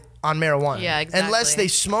died on marijuana. Yeah, exactly. Unless they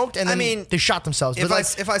smoked and then they shot themselves.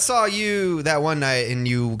 If I saw you that one night and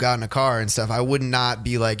you got in a car and stuff, I would not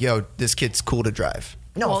be like, yo, this kid's cool to drive.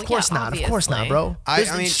 No, of course not. Obviously. Of course not, bro.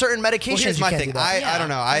 I mean, certain medications. Well, here's my thing. I don't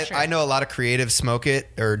know. I know a lot of creatives smoke it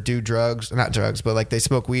or do drugs. Not drugs, but like they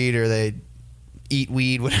smoke weed or they eat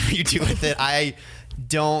weed, whatever you do with it. I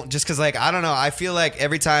don't, just because like, I don't know. I feel like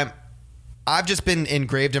every time I've just been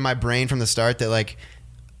engraved in my brain from the start that like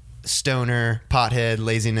stoner, pothead,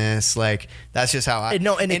 laziness, like that's just how I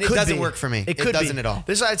No, and it doesn't work for me. It doesn't at all.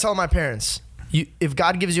 This is what I tell my parents. If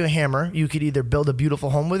God gives you a hammer, you could either build a beautiful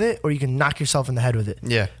home with it or you can knock yourself in the head with it.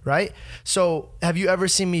 Yeah. Right? So have you ever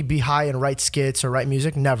seen me be high and write skits or write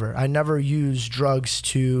music? Never. I never use drugs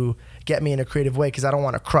to get me in a creative way because I don't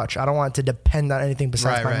want a crutch. I don't want it to depend on anything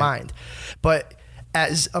besides my mind. But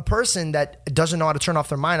as a person that doesn't know how to turn off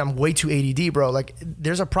their mind, I'm way too ADD, bro. Like,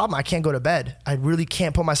 there's a problem. I can't go to bed. I really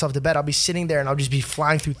can't put myself to bed. I'll be sitting there and I'll just be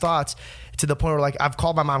flying through thoughts to the point where, like, I've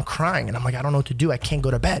called my mom crying and I'm like, I don't know what to do. I can't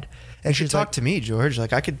go to bed. And she's Talk to me, George.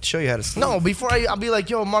 Like, I could show you how to sleep. No, before I'll be like,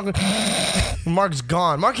 yo, Mark's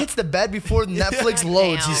gone. Mark hits the bed before Netflix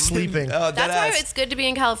loads. He's sleeping. That's why it's good to be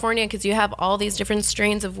in California because you have all these different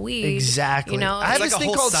strains of weed. Exactly. You know, I have this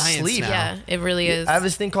thing called sleep. Yeah, it really is. I have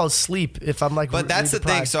this thing called sleep. If I'm like, but that's the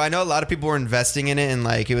thing. So I know a lot of people were investing in it and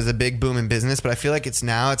like it was a big boom in business. But I feel like it's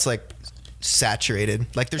like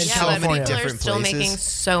saturated. Like there's so many different places. People are still making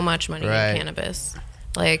so much money in cannabis.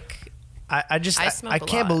 Like. I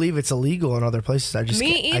can't believe it's illegal in other places.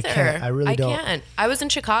 Me either. I really don't. I can't. I was in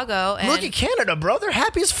Chicago. And look at Canada, bro. They're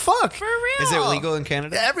happy as fuck. For real. Is it illegal in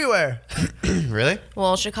Canada? Everywhere. Really?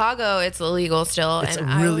 Well, Chicago, it's illegal still. It's and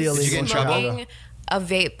really illegal. Did you get in trouble? A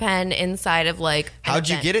vape pen inside of like. How'd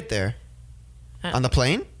you get it there? On the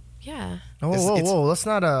plane? Yeah. Whoa. Let's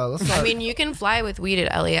not. I mean, you can fly with weed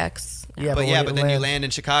at LAX. Yeah, but then you land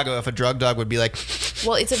in Chicago. If a drug dog would be like.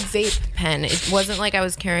 Well, it's a vape pen. It wasn't like I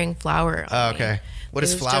was carrying flour. Oh, okay. What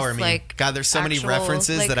does flower mean? Like God, there's so many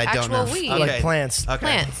references that I don't know. Weed. Like plants. Okay.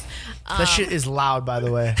 Plants. That shit is loud, by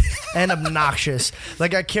the way, and obnoxious.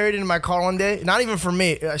 Like I carried it in my car one day. Not even for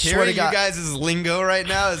me. I swear to God. You guys' lingo right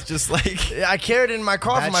now is just like. I carried it in my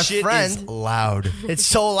car for my friend. Is loud. It's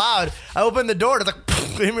so loud. I opened the door. It's like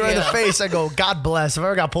hit me right in the face. I go, God bless. If I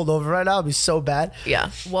ever got pulled over right now, it'd be so bad.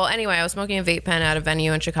 Yeah. Well, anyway, I was smoking a vape pen at a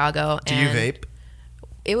venue in Chicago. Do you vape?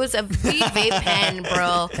 It was a vape pen,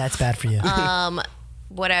 bro. That's bad for you.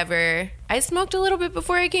 Whatever. I smoked a little bit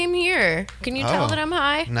before I came here. Can you tell that I'm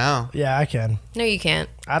high? No. Yeah, I can. No, you can't.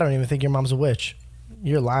 I don't even think your mom's a witch.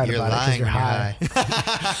 You're lying about it because you're high.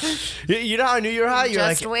 You know how I knew you were high?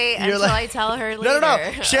 Just wait until I tell her later.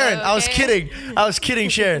 No. Sharon, okay? I was kidding,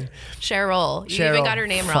 Sharon. Cheryl. You even got her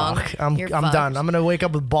name wrong. I'm done. I'm going to wake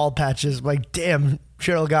up with bald patches. Like, damn,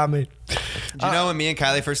 Cheryl got me. Do you know when me and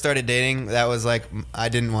Kylie first started dating, that was like, I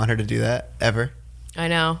didn't want her to do that ever. I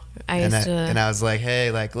know. I was like,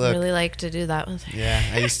 hey, like, look. Really like to do that with her. Yeah.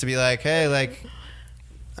 I used to be like, hey, like,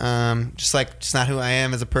 just not who I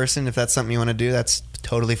am as a person. If that's something you want to do, that's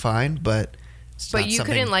totally fine. But you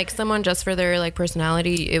couldn't like someone just for their like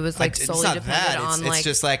personality. It was like solely dependent on like. It's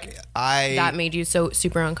just like that made you so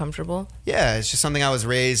super uncomfortable. Yeah, it's just something I was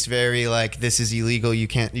raised very like, this is illegal. You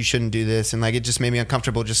shouldn't do this, and like it just made me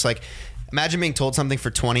uncomfortable. Just like imagine being told something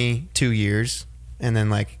for 22 years, and then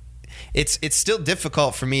like. It's still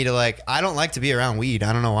difficult for me to like. I don't like to be around weed.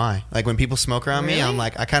 I don't know why. Like when people smoke around me, I'm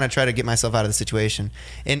like, I kind of try to get myself out of the situation.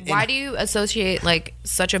 And why do you associate like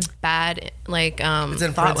such a bad like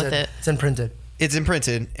thought with it? It's imprinted. It's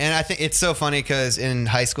imprinted, and I think it's so funny because in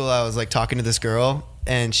high school I was like talking to this girl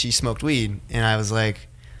and she smoked weed, and I was like,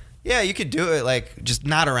 yeah, you could do it. Like, just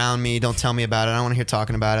not around me. Don't tell me about it. I don't want to hear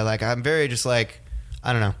talking about it. Like, I'm very just like,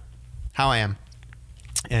 I don't know how I am.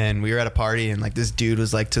 And we were at a party, and like this dude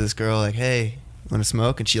was like to this girl, like, hey, want to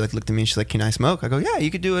smoke? And she like looked at me and she's like, can I smoke? I go, yeah,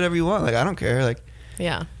 you could do whatever you want. Like, I don't care. Like,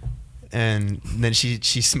 Yeah. and then she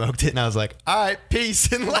smoked it, and I was like, all right,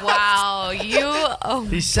 peace, and left. Wow,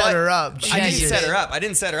 He set her up. I didn't Jesus. set her up. I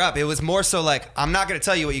didn't set her up. It was more so like, I'm not going to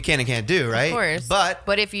tell you what you can and can't do, right? Of course.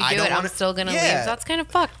 But if you I do don't it, I'm wanna- still gonna Yeah. leave. That's kind of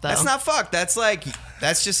fucked, though. That's not fucked. That's like,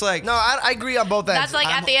 that's just like, No, I agree on both ends. That's like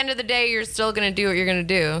at the end of the day, you're still gonna do what you're gonna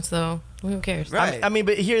do. So who cares? right. I mean,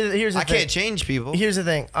 but here's the I thing. can't change people. Here's the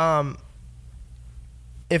thing.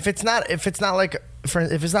 If it's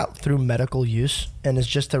not through medical use and it's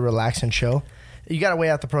just to relax and chill, you got to weigh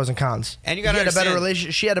out the pros and cons. And you gotta had a better understand-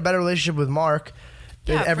 relationship. She had a better relationship with Mark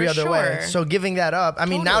in Yeah, every for other way. sure. So giving that up, I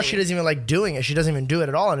mean, now Totally. she doesn't even like doing it. She doesn't even do it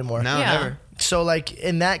at all anymore. No, Yeah. never. So like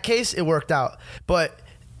in that case, it worked out. But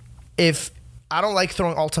if I don't like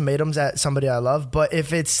throwing ultimatums at somebody I love, but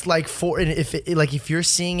if it's like if you're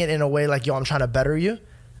seeing it in a way like, yo, I'm trying to better you,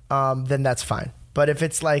 then that's fine. But if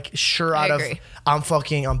it's like I out of agree.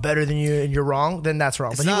 I'm better than you and you're wrong, then that's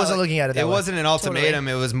wrong. It's But he not wasn't like- looking at it that It way. wasn't an ultimatum.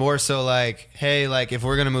 It was more so like, hey, like if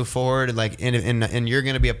we're gonna move forward, like and you're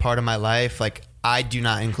gonna be a part of my life, like I do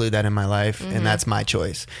not include that in my life, and that's my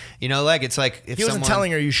choice. You know, like it's like if He wasn't someone,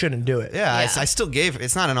 telling her you shouldn't do it. Yeah, Yeah. I still gave.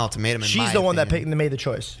 It's not an ultimatum. In She's my the one that opinion. made the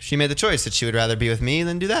choice. She made the choice that she would rather be with me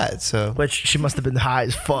than do that. So Which she must have been high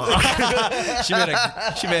as fuck.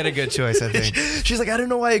 she made a good choice, I think. She's like, I didn't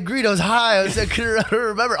know why I agreed. I was high. I couldn't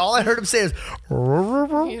remember. All I heard him say is,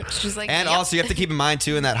 She's like, And yep. also, you have to keep in mind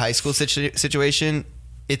too, in that high school situation,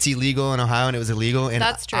 it's illegal in Ohio, and it was illegal. And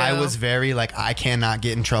That's true. I was very like, I cannot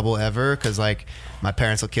get in trouble ever because like my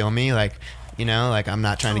parents will kill me. Like, you know, like I'm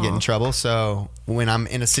not trying to get in trouble. So when I'm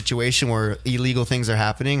in a situation where illegal things are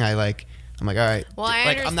happening, I'm like, all right. Well, I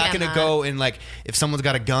like I'm not understand gonna that. go and like if someone's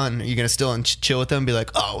got a gun, are you gonna still chill with them and be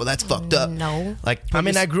like, oh, well, that's fucked up? No. Like, I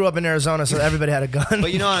mean, I grew up in Arizona, so everybody had a gun.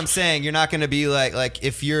 but you know what I'm saying? You're not going to be like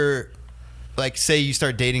if you're like, say you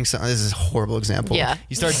start dating someone. This is a horrible example. Yeah.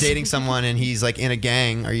 You start dating someone and he's like in a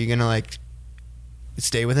gang. Are you going to like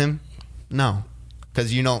stay with him? No,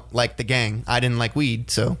 because you don't like the gang. I didn't like weed,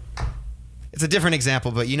 so it's a different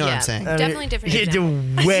example. But you know what I'm saying? Definitely different You do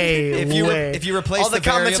example. way, if you replace all the the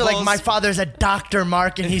comments are like, variables- my father's a doctor,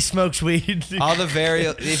 Mark, and he smokes weed. All the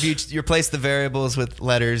if you replace the variables with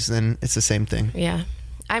letters, then it's the same thing. Yeah.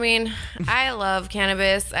 I mean, I love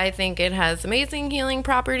cannabis. I think it has amazing healing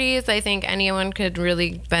properties. I think anyone could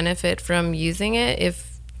really benefit from using it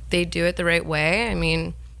if they do it the right way. I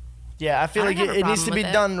mean, Yeah, I feel I like don't have a it needs to problem be with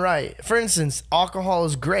it. done right. For instance, alcohol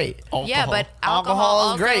is great. yeah, but Alcohol alcohol is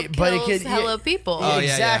also great, but it kills could- hella people. Oh,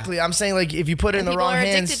 yeah, Exactly. I'm saying like if you put it in And the people wrong are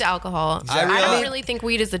hands. addicted to alcohol. I I don't really- really think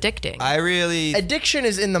weed is addicting. I really. Addiction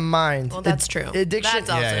is in the mind. well, that's true. Addiction. That's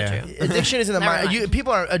also Yeah. true. Addiction is in the Never mind. mind.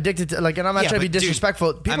 People are addicted to like, and I'm not Yeah, trying to be but dude,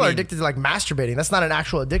 disrespectful. People I are mean- addicted to like masturbating. That's not an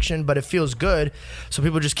actual addiction, but it feels good, so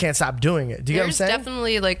people just can't stop doing it. Do you get what I'm There's saying?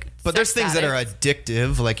 definitely like. But there's sex things that are addicts.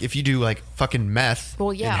 addictive, like if you do like fucking meth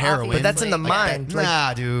Well, yeah, and heroin. obviously. But that's in the Like, mind. Like,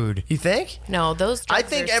 Nah, dude. you think? No, those. I drugs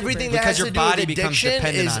think are everything super that has Because your to do with body becomes addiction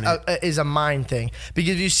dependent is a mind thing.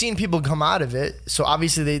 Because you've seen people come out of it, so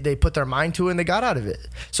obviously they put their mind to it and they got out of it.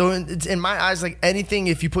 So in my eyes, like anything,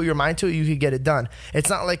 if you put your mind to it, you could get it done. It's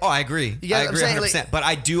not like Oh, I agree. You get I what I'm agree saying? 100%. Like- But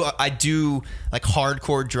I do like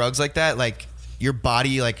hardcore drugs like that. Like your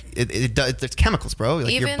body, like it does. There's chemicals, bro.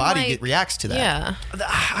 Like your Even, body like- reacts to that. Yeah.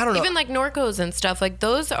 I don't know. Even like Norcos and stuff, like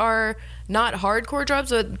those are not hardcore drugs,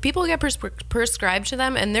 but people get prescribed to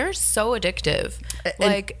them, and they're so addictive.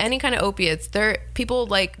 Like any kind of opiates, people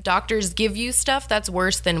like doctors give you stuff that's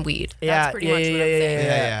worse than weed. Yeah, That's pretty yeah, much yeah, what I'm yeah, saying.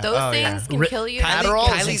 yeah, yeah. Those Oh, yeah. things can kill you. Adderall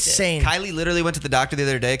is Kylie- insane. Kylie literally went to the doctor the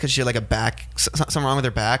other day because she had like a back, something wrong with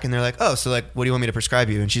her back, and they're like, "Oh, so like, what do you want me to prescribe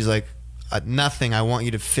you?" And she's like, "Nothing. I want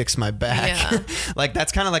you to fix my back." Yeah. Like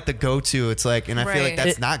that's kind of like the go-to. It's like, and I feel like Right.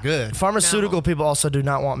 that's not good. Pharmaceutical No. people also do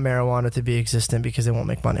not want marijuana to be existent because they won't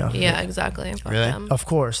make money off of it. Yeah, exactly. Fuck Really? them. Of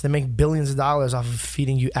course, they make billions of dollars off of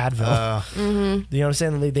feeding you Advil. You know what I'm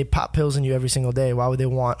saying? They pop pills in you every single day. Why would they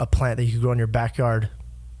want a plant that you could grow in your backyard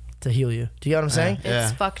to heal you? Do you get what I'm saying? It's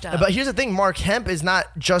Yeah. fucked up. But here's the thing, Mark, hemp is not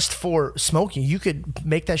just for smoking. You could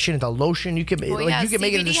make that shit into lotion. You could well, like yeah, you could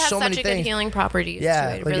make it CBD into has so such many a good things. healing properties. Yeah, to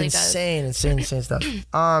it. It like really insane stuff.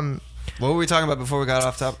 What were we talking about before we got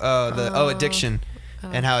off top? Addiction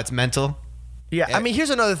and how it's mental. Yeah, I mean, here's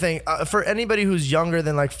another thing. For anybody who's younger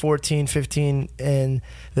than like 14, 15, and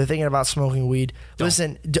they're thinking about smoking weed,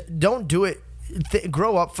 listen, don't do it.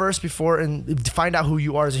 Grow up first before and find out who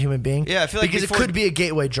you are as a human being. Yeah, I feel like because before- it could be a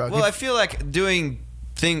gateway drug. Well, I feel like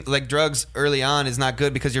drugs early on is not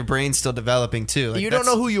good because your brain's still developing too. Like, you don't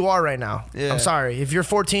know who you are right now. Yeah. I'm sorry. If you're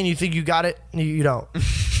 14, you think you got it, you don't.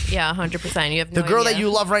 Yeah, 100%. You have no The girl idea. that you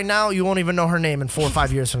love right now, you won't even know her name in 4 or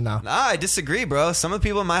 5 years from now. Nah, I disagree, bro. Some of the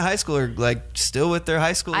people in my high school are like still with their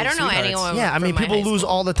high school. I don't know sweethearts. anyone. Yeah, I mean, from my people high lose school.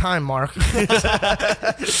 all the time, Mark.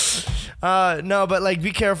 No, but like,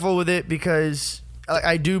 be careful with it because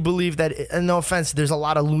I do believe that, and no offense, there's a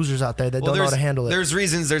lot of losers out there that don't know how to handle it. There's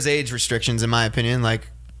reasons. There's age restrictions, in my opinion. Like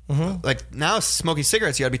now, smoking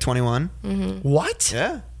cigarettes, you got to be 21. What?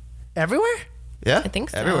 Yeah, Everywhere? yeah. I think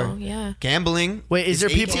so, Everywhere. yeah. Gambling. Wait, is there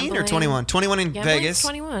people- 18 or Gambling. 21? 21 in Gambling's Vegas.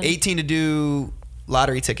 21. 18 to do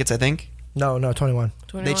lottery tickets, I think. No, 21.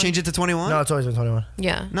 21. They changed it to 21. No, it's always been 21.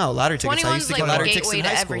 Yeah. No, lottery tickets. I used 21's to like get the lottery tickets gateway in to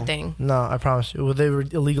high school. everything. No, I promise you. Well, they were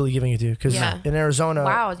illegally giving it to you because Yeah. in Arizona.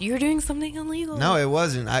 Wow, you're doing something illegal. No, it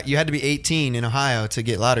wasn't. You had to be 18 in Ohio to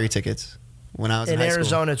get lottery tickets when I was in In high school.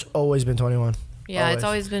 Arizona, it's always been 21. Yeah, it's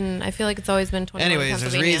always been. I feel like it's always been 21. in Anyways, there's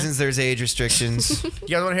Pennsylvania. reasons. There's age restrictions. You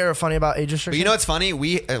guys want to hear a funny about age restrictions? But you know what's funny?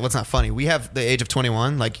 What's not funny? We have the age of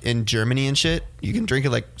 21. Like in Germany and shit, you can drink it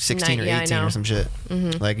like 16 or Yeah, I 18 know. or some shit.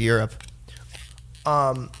 Like Europe,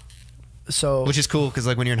 So which is cool because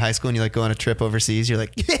like when you're in high school and you like go on a trip overseas, you're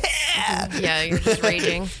like, Yeah, you're just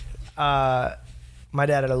raging. my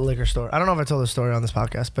dad had a liquor store. I don't know if I told this story on this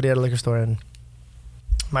podcast, but he had a liquor store, and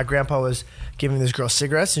my grandpa was giving this girl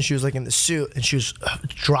cigarettes, and she was like in the suit, and she was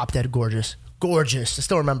drop dead gorgeous. I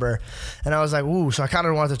still remember her. And I was like, ooh. So I kind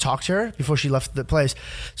of wanted to talk to her before she left the place.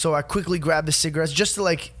 So I quickly grabbed the cigarettes just to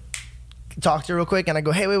like talk to her real quick, and I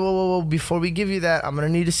go, hey, wait, whoa, before we give you that, I'm gonna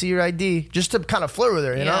need to see your ID, just to kind of flirt with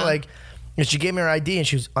her, you know, Yeah. like. And she gave me her ID, and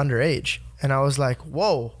she was underage, and I was like,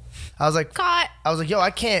 whoa. I was like, Caught. I was like, yo,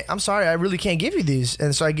 I'm sorry, I really can't give you these.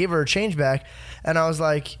 And so I gave her her change back, and I was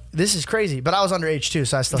like, this is crazy. But I was underage too,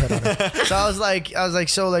 so I still hit on her. So I was like,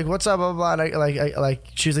 so like, what's up, blah, blah, blah. And I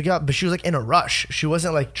she was like, yeah, but she was like in a rush. She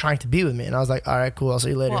wasn't like trying to be with me. And I was like, all right, cool, I'll see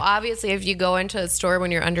you later. Well, obviously, if you go into a store when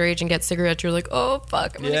you're underage and get cigarettes, you're like, oh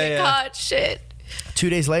fuck, I'm gonna Yeah, get yeah. caught. Shit. 2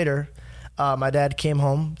 days later, my dad came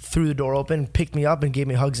home, threw the door open, picked me up, and gave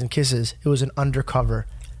me hugs and kisses. It was an undercover,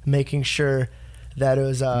 making sure that it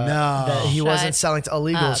was that he wasn't Shut selling to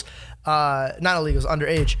illegals, not illegals,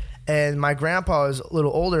 underage. And my grandpa was a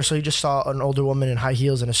little older, so he just saw an older woman in high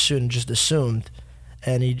heels and a suit and just assumed.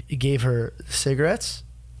 And he gave her cigarettes.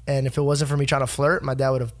 And if it wasn't for me trying to flirt, my dad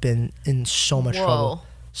would have been in so much Whoa. trouble.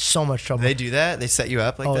 So much trouble. they do that? They set you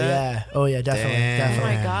up like that? Oh yeah, definitely, Damn.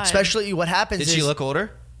 definitely. Oh my God. Especially what happens Did is, she look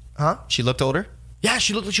older? huh? She looked older? Yeah,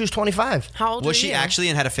 she looked like she was 25. How old Was are she you? actually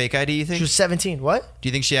and had a fake ID, you think? She was 17. What? Do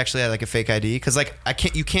you think she actually had like a fake ID? Because like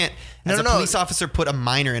you can't No, as a no, no. police officer put a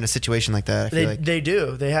minor in a situation like that. I feel like They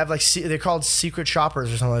do. They have like they're called secret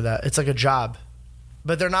shoppers or something like that. It's like a job,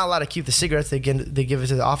 but they're not allowed to keep the cigarettes. They give it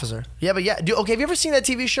to the officer. Yeah, but yeah. Okay, have you ever seen that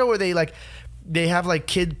TV show where they have like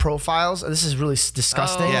kid profiles? This is really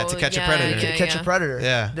disgusting. Yeah, to catch a predator. Catch a predator.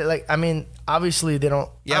 Yeah. They're like, I mean, obviously they don't.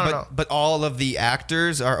 I yeah, don't know. but all of the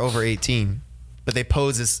actors are over 18, but they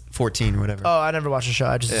pose as 14 or whatever. Oh, I never watched the show.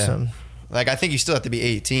 I just Yeah. assumed. Like I think you still have to be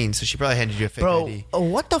 18, so she probably handed you a fake Bro, ID.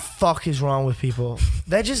 what the fuck is wrong with people?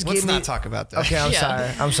 That just Let's gave me. not talk about that. Okay, I'm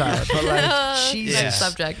Yeah. sorry. But like, Jesus, Next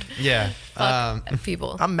subject. Yeah. Fuck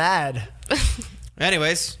people. I'm mad.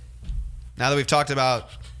 Anyways, now that we've talked about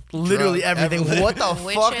Literally drug- everything. What the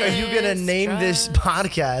fuck are you gonna Witches, name this drugs.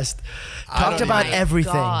 podcast? I Talked don't about even-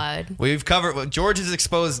 everything. God. We've covered. George has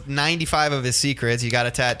exposed 95 of his secrets. He got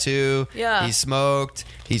a tattoo. Yeah. He smoked.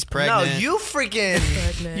 He's pregnant. No, you freaking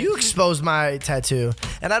Pregnant. you exposed my tattoo,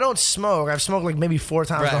 and I don't smoke. I've smoked like maybe 4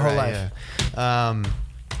 times Right, my whole right, life. yeah.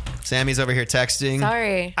 Sammy's over here texting.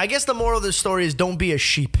 Sorry. I guess the moral of the story is don't be a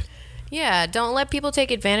sheep. Yeah, don't let people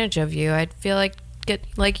take advantage of you. I feel like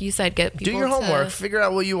like you said, get people Do your homework. to- Figure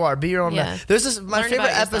out what you are. Be your own Yeah. man. There's this my Learn favorite about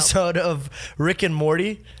yourself. episode of Rick and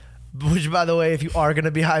Morty. Which, by the way, if you are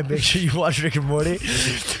gonna be high, make sure you watch Rick and Morty. Rick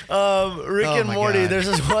and my Morty. God. There's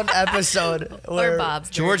this one episode where Or Bob's.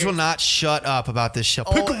 George will Burgers. not shut up about this show.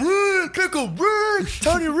 Pickle Rick,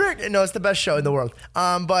 Tony Rick. No, it's the best show in the world.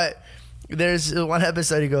 But there's one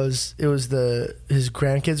episode. He goes, it was his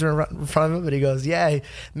grandkids were in front of him, but he goes, "Yeah,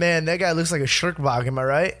 man, that guy looks like a shirkbog. Am I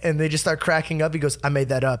right?" And they just start cracking up. He goes, "I made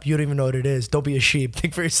that up. You don't even know what it is. Don't be a sheep.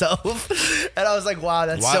 Think for yourself." And I was like, "Wow,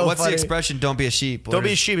 that's so What's funny." the expression? Don't be a sheep. Don't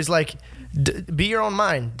be a sheep. It's like be your own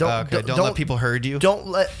mind. Don't Don't let people herd you. Don't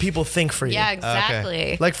let people think for you. Yeah,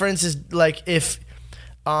 exactly. Like for instance, like if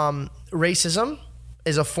racism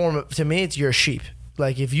is a form of, to me, it's you're a sheep.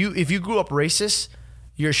 Like if you grew up racist,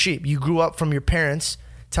 you're a sheep. You grew up from your parents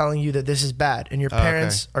telling you that this is bad, and your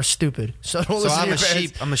parents are stupid. So don't listen to your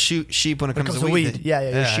parents. I'm a sheep when it comes to weed. Yeah,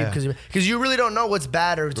 you're a sheep because you really don't know what's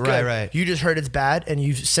bad or it's good. Right. You just heard it's bad, and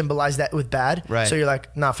you symbolize that with bad. Right. So you're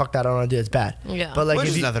like, nah, fuck that. I don't want to do it. It's bad. Yeah. But like, Which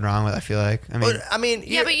there's nothing wrong with. I feel like. I mean,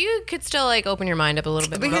 yeah, but you could still like open your mind up a little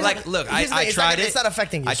bit. But like, look, I tried it. It's not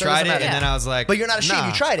affecting you. I tried it, and then I was like, but you're not a sheep.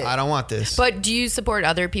 You tried it. I don't want this. But do you support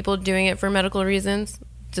other people doing it for medical reasons?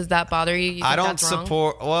 Does that bother you? You I don't that's wrong?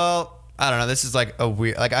 support. Well, I don't know. This is like a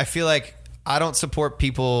weird. Like, I feel like I don't support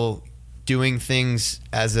people doing things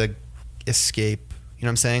as a escape. You know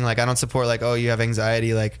what I'm saying? Like, I don't support like, oh, you have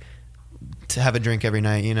anxiety, like to have a drink every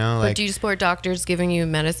night. You know, like. But do you support doctors giving you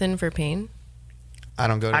medicine for pain? I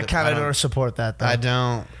don't go to I kind of don't support that, though. I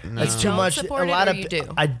don't. No. It's too much. A lot of you do.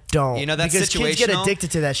 I don't. You know, that's because situational. kids get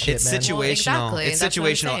addicted to that shit, It's man. situational. Well, exactly. It's That's what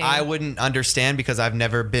I'm situational. saying. I wouldn't understand because I've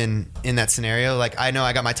never been in that scenario. Like, I know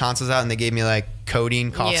I got my tonsils out and they gave me like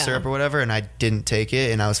codeine cough syrup or whatever, and I didn't take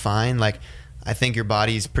it and I was fine. Like, I think your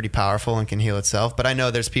body's pretty powerful and can heal itself. But I know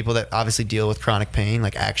there's people that obviously deal with chronic pain,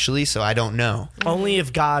 like actually. So I don't know. Only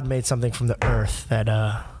if God made something from the earth that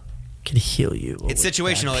can heal you. It's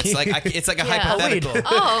situational. It's like a hypothetical.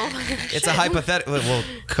 It's a hypothetical. Well,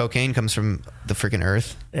 cocaine comes from the freaking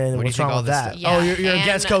earth. And what do you what's think wrong all with this that? stuff? Yeah. Oh, you're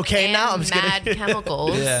against cocaine now? I'm just mad kidding.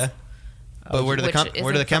 chemicals. Yeah. But where do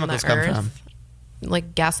the chemicals come from?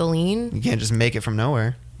 Like gasoline. You can't just make it from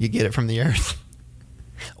nowhere. You get it from the earth.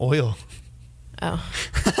 Oil. Oh,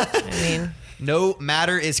 I mean, no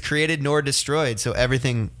matter is created nor destroyed, so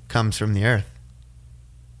everything comes from the earth.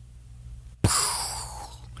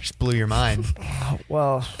 Just blew your mind.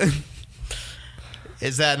 Well,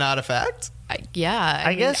 is that not a fact? I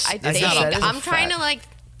guess. I think I'm trying to like.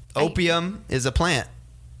 Opium is a plant.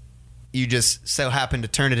 You just so happen to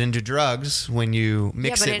turn it into drugs when you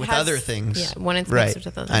mix it with other things. Yeah, when it's mixed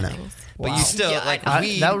with other things. But you still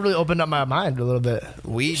weed. That really opened up my mind a little bit.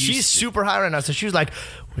 Weed. She's super high right now, so she was like,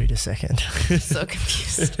 "Wait a second." So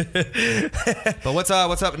confused. But what's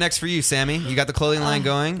up next for you, Samii? You got the clothing line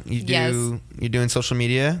going. You're doing social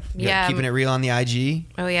media. You're keeping it real on the IG.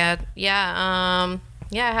 Oh yeah. I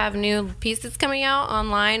have new pieces coming out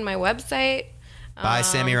online. My website. By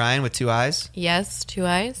Samii Ryan with 2 eyes. Yes, 2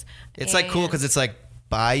 eyes. It's like cool because it's like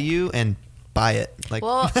buy you and buy it. Like,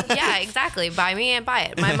 well, yeah, exactly. Buy me and buy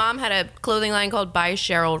it. My mom had a clothing line called By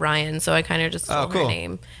Cheryl Ryan, so I kind of just stole her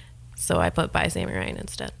name. So I put By Samii Ryan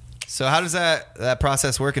instead. So how does that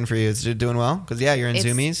process working for you? Is it doing well? Because you're in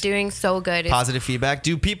Zoomies. It's doing so good. Positive feedback.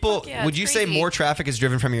 Do people? Would you say more traffic is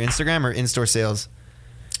driven from your Instagram or in-store sales?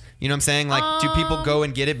 You know what I'm saying? Like, do people go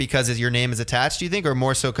and get it because your name is attached, do you think? Or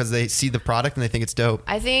more so because they see the product and they think it's dope?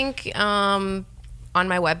 I think on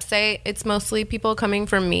my website, it's mostly people coming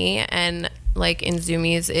from me. And like in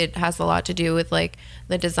Zoomies, it has a lot to do with like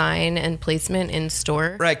the design and placement in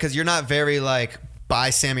store. Right, because you're not very like, buy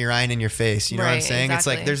Samii Ryan in your face. You know what I'm saying?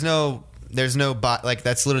 Exactly. It's like there's no bot, like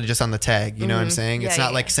that's literally just on the tag. You know what I'm saying? It's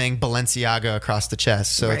not like saying Balenciaga across the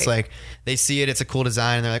chest. So it's like they see it, it's a cool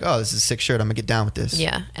design, and they're like, oh, this is a sick shirt. I'm gonna get down with this.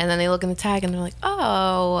 Yeah, and then they look in the tag and they're like,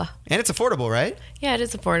 oh. And it's affordable, right? Yeah, it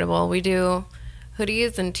is affordable. We do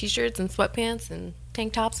hoodies and t-shirts and sweatpants and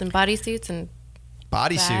tank tops and bodysuits and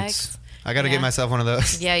bodysuits. I got to get myself one of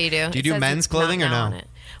those. Yeah, you do. Do you do men's clothing or no?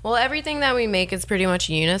 Well, everything that we make is pretty much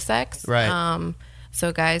unisex. Right.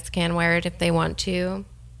 So guys can wear it if they want to.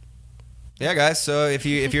 Yeah, guys. So if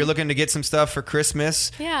you're looking to get some stuff for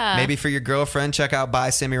Christmas, maybe for your girlfriend, check out By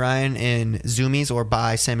Samii Ryan in Zoomies or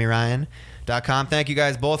BuySamiiRyan.com. Thank you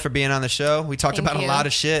guys both for being on the show. We talked about a lot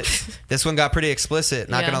of shit. This one got pretty explicit.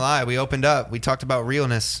 Not gonna lie, we opened up. We talked about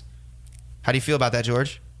realness. How do you feel about that,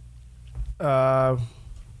 George? Can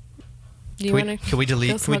we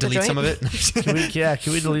delete some of it?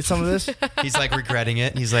 Can we delete some of this? He's like regretting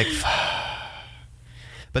it. He's like.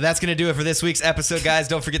 But that's going to do it for this week's episode, guys.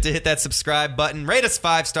 Don't forget to hit that subscribe button. Rate us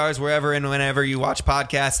 5 stars wherever and whenever you watch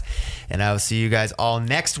podcasts. And I will see you guys all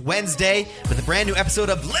next Wednesday with a brand new episode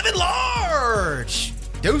of Living Large.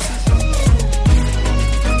 Deuces.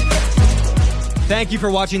 Thank you for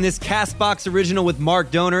watching this CastBox original with Mark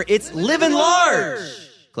Donor. It's Living Large.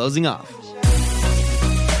 Closing off.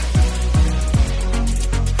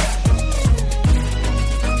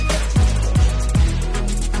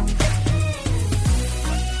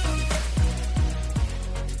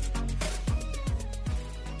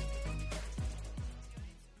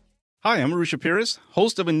 Hi, I'm Arusha Pires,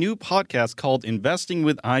 host of a new podcast called Investing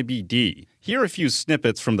with IBD. Here are a few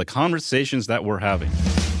snippets from the conversations that we're having.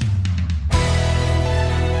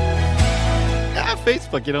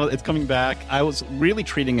 Facebook, it's coming back. I was really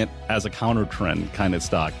treating it as a counter trend kind of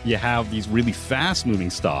stock. You have these really fast moving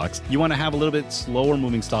stocks. You want to have a little bit slower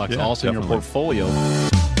moving stocks in your portfolio.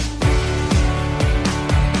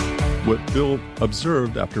 What Bill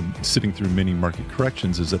observed after sitting through many market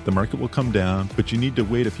corrections is that the market will come down, but you need to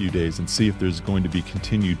wait a few days and see if there's going to be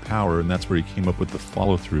continued power, and that's where he came up with the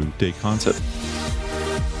follow-through day concept.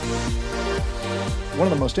 One of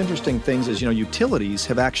the most interesting things is, utilities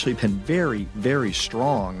have actually been very, very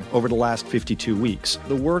strong over the last 52 weeks.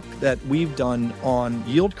 The work that we've done on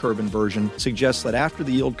yield curve inversion suggests that after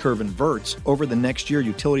the yield curve inverts, over the next year,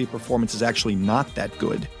 utility performance is actually not that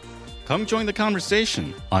good. Come join the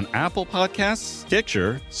conversation on Apple Podcasts,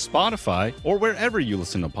 Stitcher, Spotify, or wherever you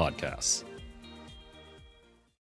listen to podcasts.